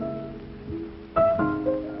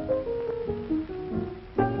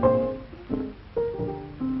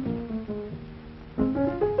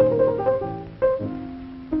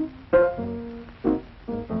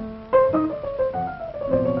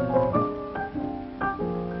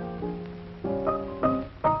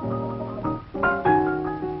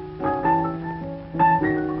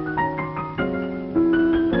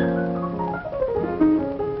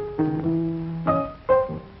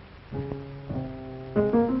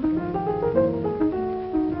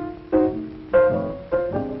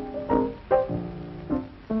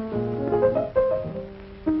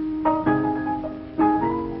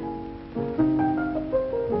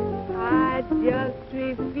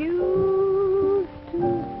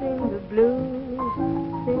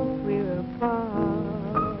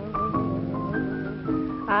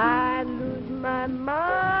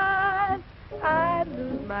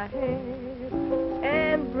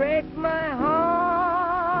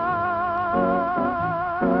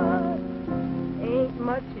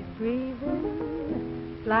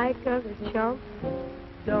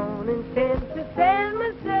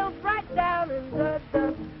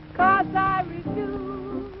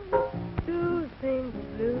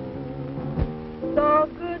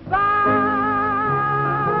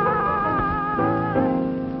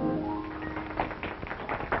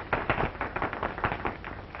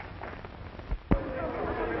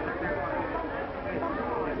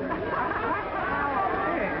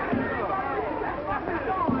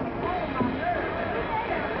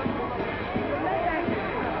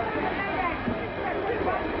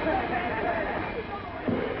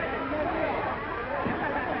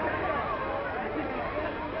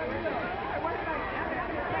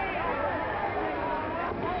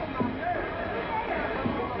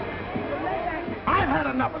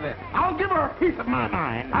 Enough of this. I'll give her a piece of my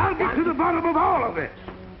mind. I'll get to the bottom of all of this.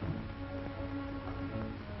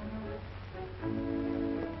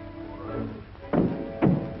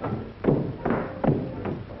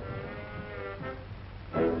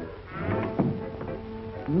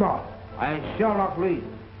 No. I shall not leave.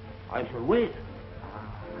 I shall wait.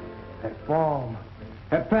 Her form,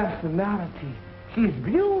 her personality, she's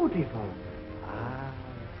beautiful. Ah,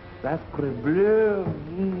 sacre bleu,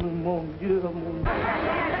 mon Dieu, mon Dieu.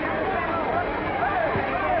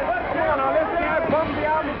 What's going on? Let's get Bumpsie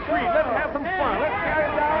out in the street. Let's have some fun. Let's carry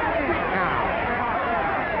it down the street now.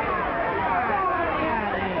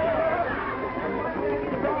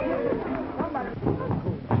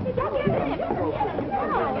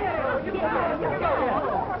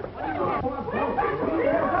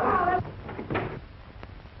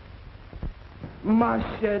 Ma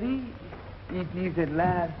chérie, it is at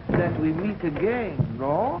last that we meet again,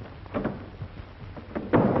 no?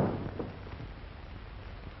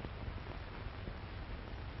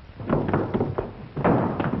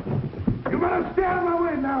 You better stay out of my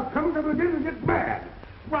way now, Cummings, I'm beginning to get mad.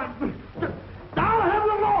 Right. I'll have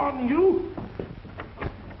the law on you.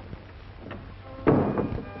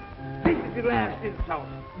 This is the last insult.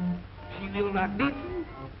 She will not listen.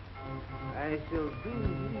 I shall do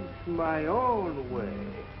this my own way.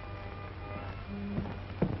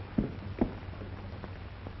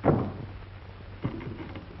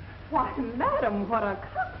 Why, madam, what a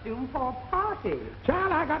costume for a party.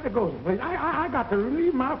 Child, I got to go. I got to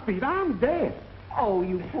relieve my feet. I'm dead. Oh,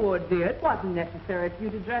 you poor dear. It wasn't necessary for you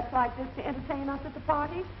to dress like this to entertain us at the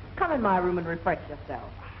party. Come in my room and refresh yourself.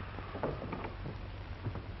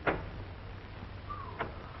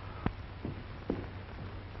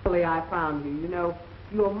 I found you. You know,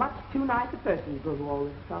 you're much too nice a person to go to all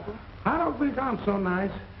this trouble. I don't think I'm so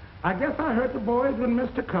nice. I guess I hurt the boys with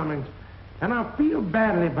Mr. Cummings, and I feel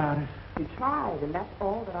badly about it. You tried, and that's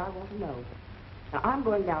all that I want to know. Now, I'm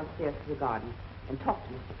going downstairs to the garden and talk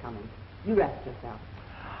to Mr. Cummings. You rest yourself.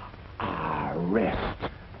 Ah, rest.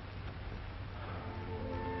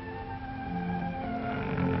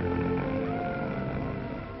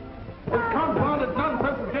 This confounded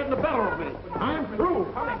nonsense is getting the better of me. I'm through.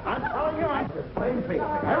 I'm telling you, I'm the same thing.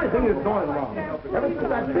 Everything is going wrong. Ever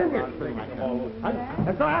since I've been here.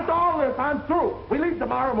 And so after all this, I'm through. We leave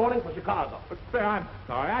tomorrow morning for Chicago. But, sir, I'm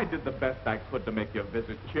sorry. I did the best I could to make your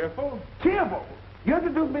visit cheerful. Cheerful? You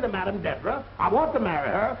introduce me to Madame Deborah. I want to marry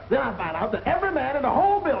her. Then I find out that every man in the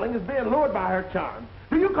whole building is being lured by her charms.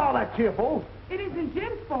 Do you call that cheerful? It isn't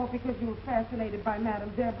Jim's fault because you were fascinated by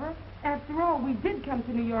Madame Deborah. After all, we did come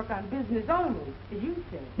to New York on business only, as you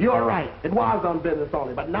said. You're right. It was on business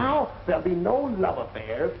only. But now there'll be no love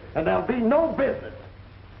affairs, and there'll be no business.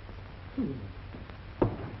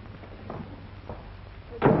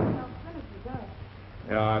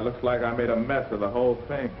 Yeah, it looks like I made a mess of the whole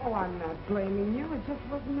thing. Oh, I'm not blaming you. It just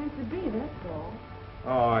wasn't meant to be, that's all.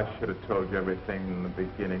 Oh, I should have told you everything in the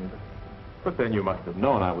beginning. But then you must have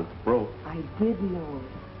known I was broke. I did know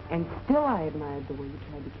it. And still I admired the way you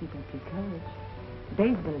tried to keep up your courage.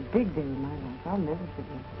 Today's been a big day in my life. I'll never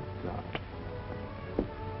forget it.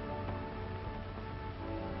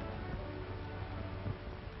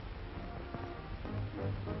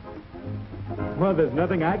 Well, there's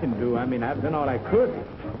nothing I can do. I mean, I've done all I could.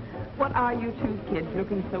 What are you two kids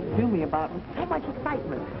looking so gloomy about with so much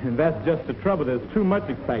excitement? And that's just the trouble. There's too much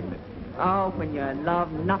excitement. Oh, when you're in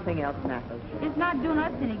love, nothing else matters. It's not doing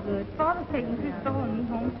us any good. Father's taking Cristola and me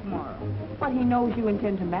home tomorrow. But he knows you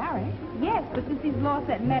intend to marry. Yes, but since he's lost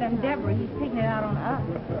that Madame Deborah, he's taking it out on us.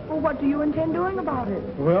 Well, what do you intend doing about it?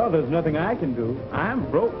 Well, there's nothing I can do. I'm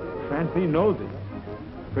broke. Francine knows it.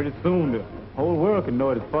 Pretty soon, the whole world can know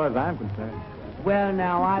it as far as I'm concerned. Well,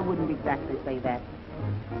 now, I wouldn't exactly say that.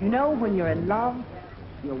 You know, when you're in love,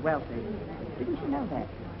 you're wealthy. Didn't you know that?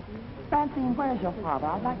 Francine, where's your father?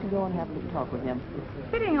 I'd like to go and have a little talk with him.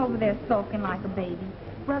 Sitting over there sulking like a baby.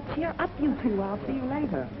 Well, cheer up, you two. I'll see you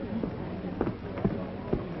later.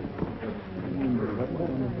 What's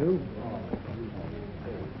going to do?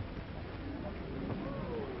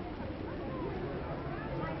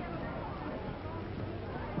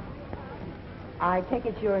 I take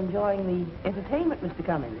it you're enjoying the entertainment, Mr.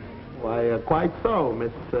 Cummings. Why, quite so,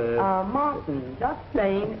 Miss... Martin. Just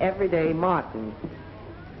plain, everyday Martin.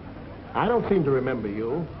 I don't seem to remember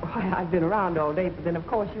you. Why, I've been around all day, but then, of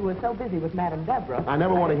course, you were so busy with Madame Deborah. I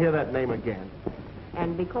never want to hear that name again.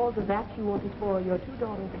 And because of that, you wanted for your two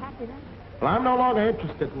daughters' happiness? Well, I'm no longer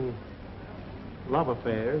interested in love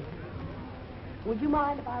affairs. Would you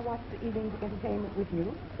mind if I watched the evening's entertainment with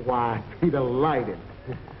you? Why, I'd be delighted.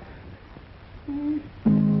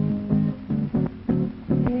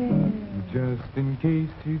 Just in case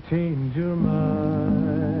you change your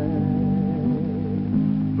mind,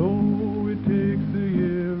 though it takes a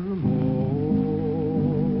year or more,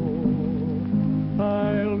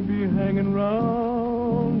 I'll be hanging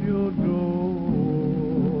round your door.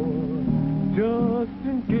 Just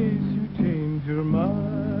in case you change your mind,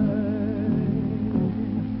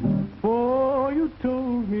 for you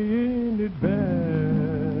told me in advance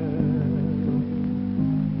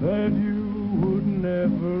that you would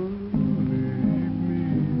never leave me,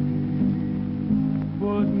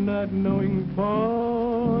 but not knowing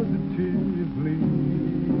positively,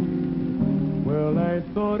 well, I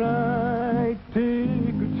thought I'd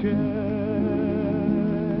take a chance.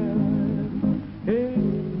 Hey,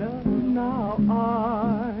 now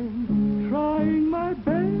I'm trying my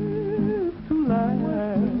best to laugh,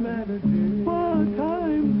 but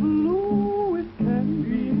I'm blue as can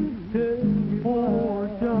be, for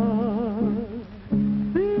just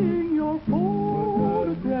seeing your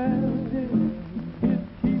photograph, it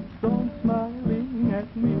keeps on smiling at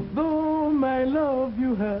me, though my love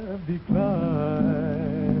you have declined,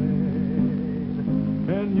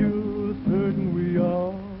 and you're certain we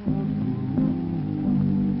are through,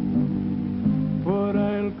 but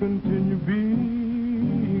I'll continue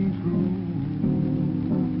being true,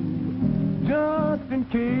 just in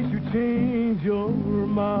case you change your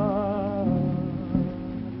mind.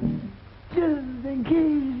 Just in case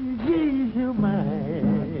you change your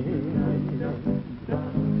mind,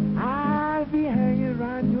 I'll be hanging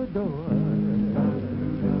around your door,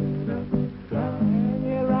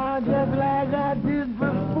 hanging around just like I did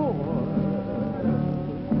before.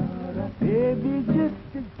 Baby, just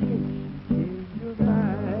in case you change your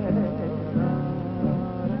mind,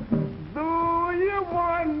 though you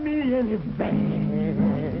want me in it bad,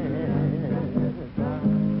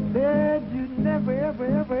 said you'd never, ever,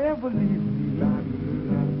 ever, ever leave me.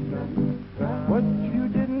 What you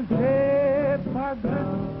didn't say,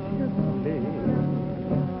 positively.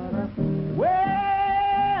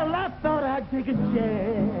 Well, I thought I'd take a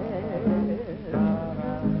chance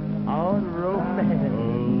on romance.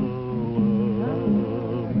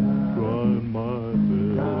 Trying my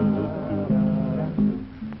best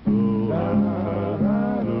to,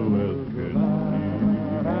 so as can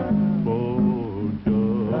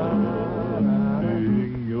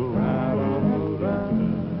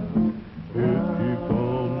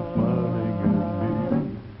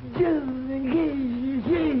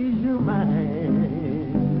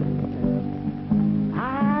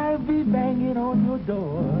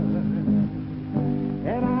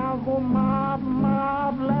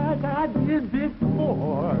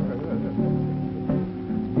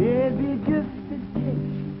just in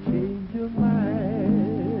case you change your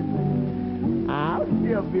mind. I'll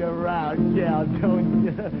still be around, gal, don't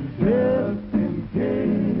you?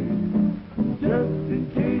 Just in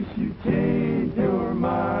case you change your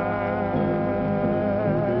mind.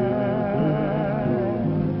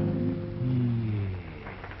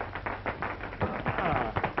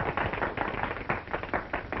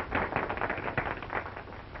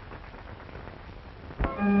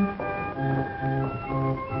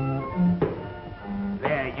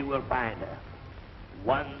 There you will find her.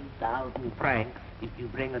 1,000 francs if you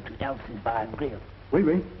bring her to Elsie's Bar and Grill. Oui,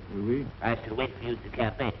 oui. I shall wait for you at the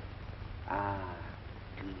cafe.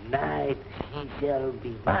 Tonight she shall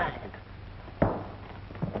be mine.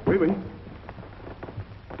 Oui, oui.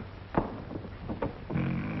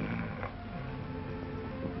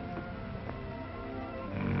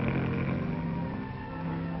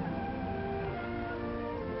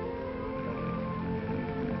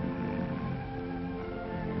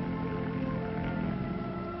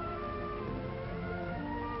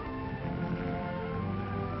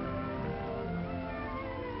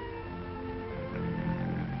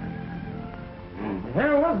 Hey,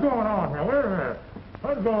 what's going on here? Wait a minute.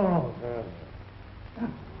 What's going on?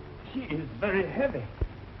 She is very heavy.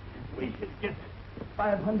 We should get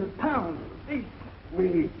 500 pounds at least.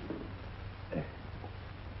 We...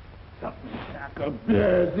 Some sack of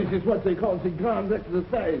bears. This is what they call the grand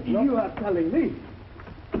exercise. No? You are telling me.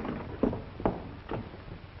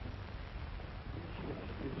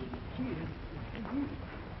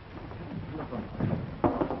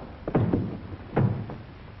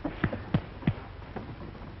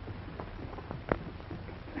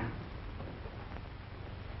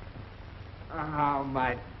 Oh,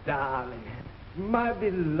 my darling, my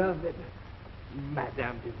beloved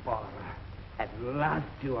Madame Deborah, at last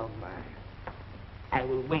you are mine. I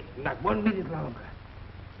will wait not 1 minute longer.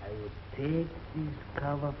 I will take this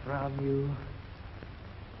cover from you,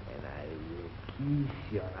 and I will kiss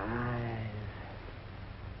your eyes,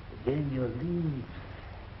 then your lips,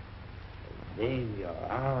 and then your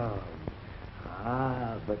arms.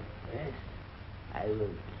 But first, I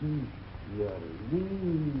will kiss your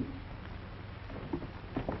lips.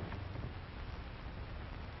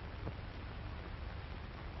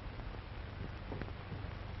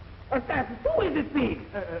 Who is this thing?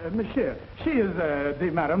 Monsieur, she is the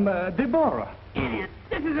Madame Deborah. Idiot,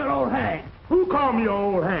 this is an old hag. Who called me your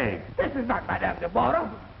old hag? This is not Madame Deborah.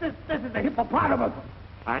 This is the hippopotamus.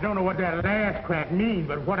 I don't know what that last crack means,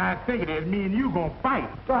 but what I think it is, me and you gonna fight.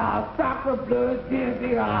 Stop the blood,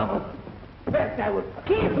 dizzy armor. First I will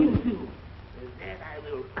kill you two, and then I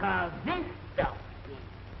will carve this stuff.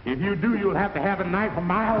 If you do, you'll have to have a knife a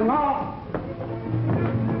mile long.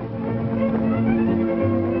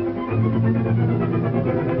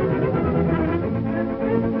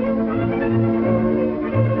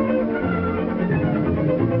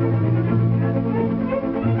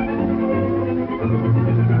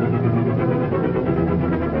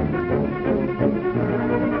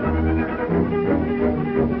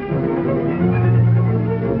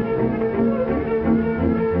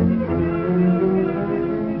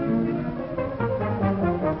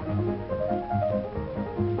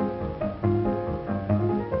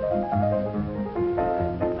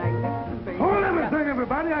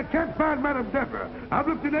 I can't find Madame Deborah. I've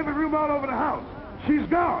looked in every room all over the house. She's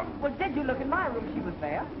gone. Well, did you look in my room? She was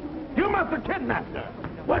there. You must have kidnapped her.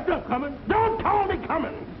 What's up, Cummings? Don't call me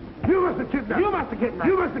Cummings. You must have kidnapped her. You must have kidnapped her.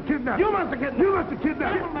 You must have kidnapped her. You must have kidnapped her. You must have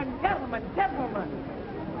kidnapped her. Gentlemen.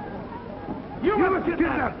 You must have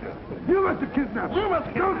kidnapped her. You must have kidnapped her. You must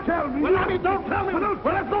have Don't tell me. Well, I mean, don't tell me. Well,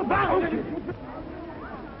 let's go back. Okay.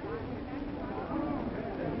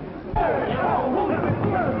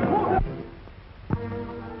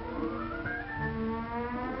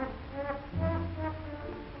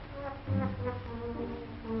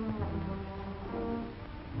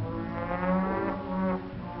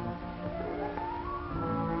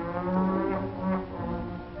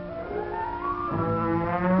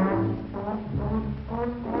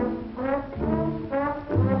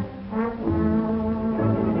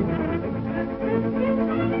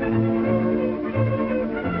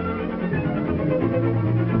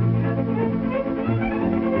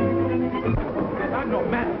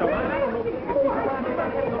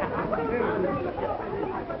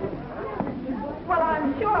 Well,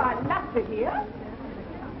 I'm sure I'd love to hear.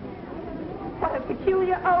 What a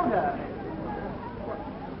peculiar odor.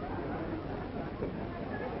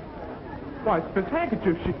 Why, it's Miss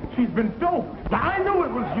Handkerchief. She's been doped. I knew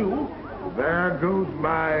it was you. There goes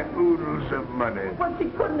my oodles of money. Well, she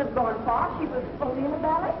couldn't have gone far. She was only in a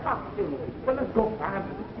ballet costume. Well, let's go find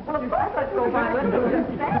her. Well, of course, let's go find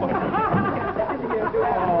her.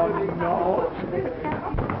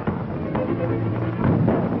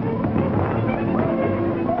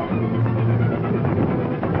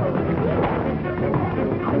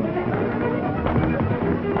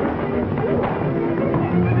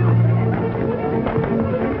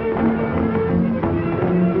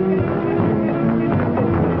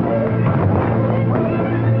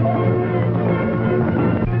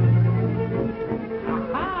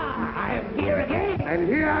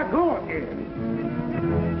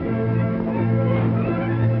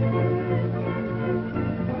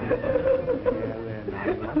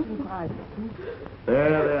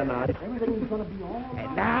 Everything is going to be all right.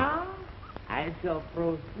 And now, I shall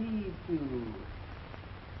proceed to...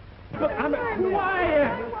 Look, I'm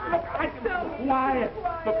Wyatt! Look, Wyatt!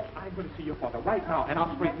 Look, I'm going to see your father right now, and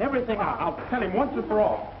I'll straighten everything out. I'll tell him once and for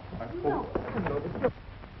all.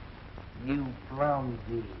 You from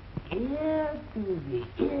the ear to the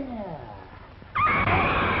ear.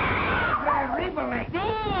 River like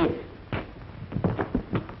this!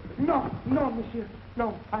 No, monsieur.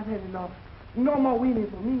 No, I've had enough. No more weaning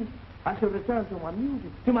for me. I shall return to my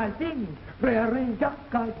music, to my singing. Frere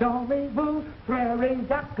Jacques dormez-vous, Frere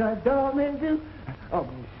Jacques dormez-vous. Oh,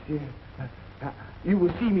 monsieur, you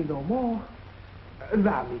will see me no more.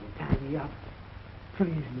 Allow me to tidy up.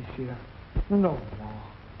 Please, monsieur. No more.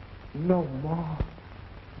 No more.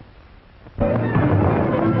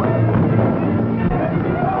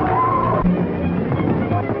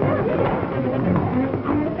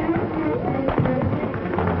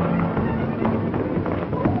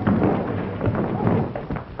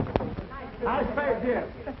 I say, Jim,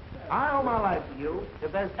 I owe my life to you.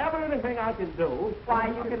 If there's ever anything I can do... Why,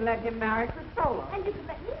 you can let him marry Cristola. And you can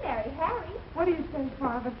let me marry Harry. What do you say,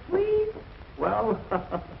 Father, please? Well,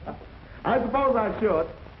 I suppose I should.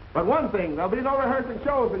 But one thing, there'll be no rehearsing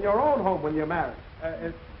shows in your own home when you're married.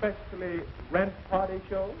 Especially rent party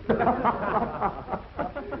shows?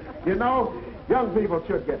 You know, young people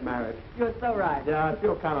should get married. You're so right. Yeah, I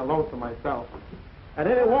feel kind of lonesome myself. And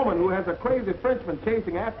any woman who has a crazy Frenchman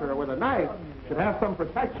chasing after her with a knife should have some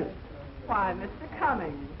protection. Why, Mr.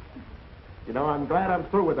 Cummings. You know, I'm glad I'm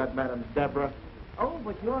through with that Madame Deborah. Oh,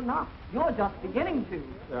 but you're not. You're just beginning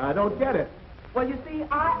to. I don't get it. Well, you see,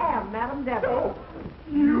 I am Madame Deborah.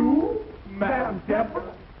 You? Madame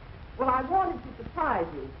Deborah? Well, I wanted to surprise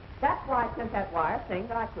you. That's why I sent that wire saying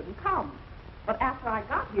that I couldn't come. But after I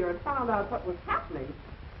got here and found out what was happening,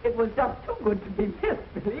 it was just too good to be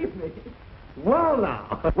missed, believe me. Well,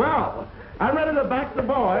 now. Well, I'm ready to back the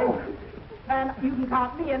boy. And you can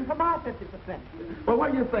count me in for my 50%. Well,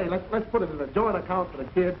 what do you say? Let's put it in a joint account for the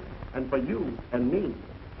kids and for you and me.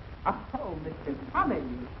 Oh, Mr.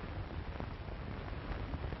 Cummings,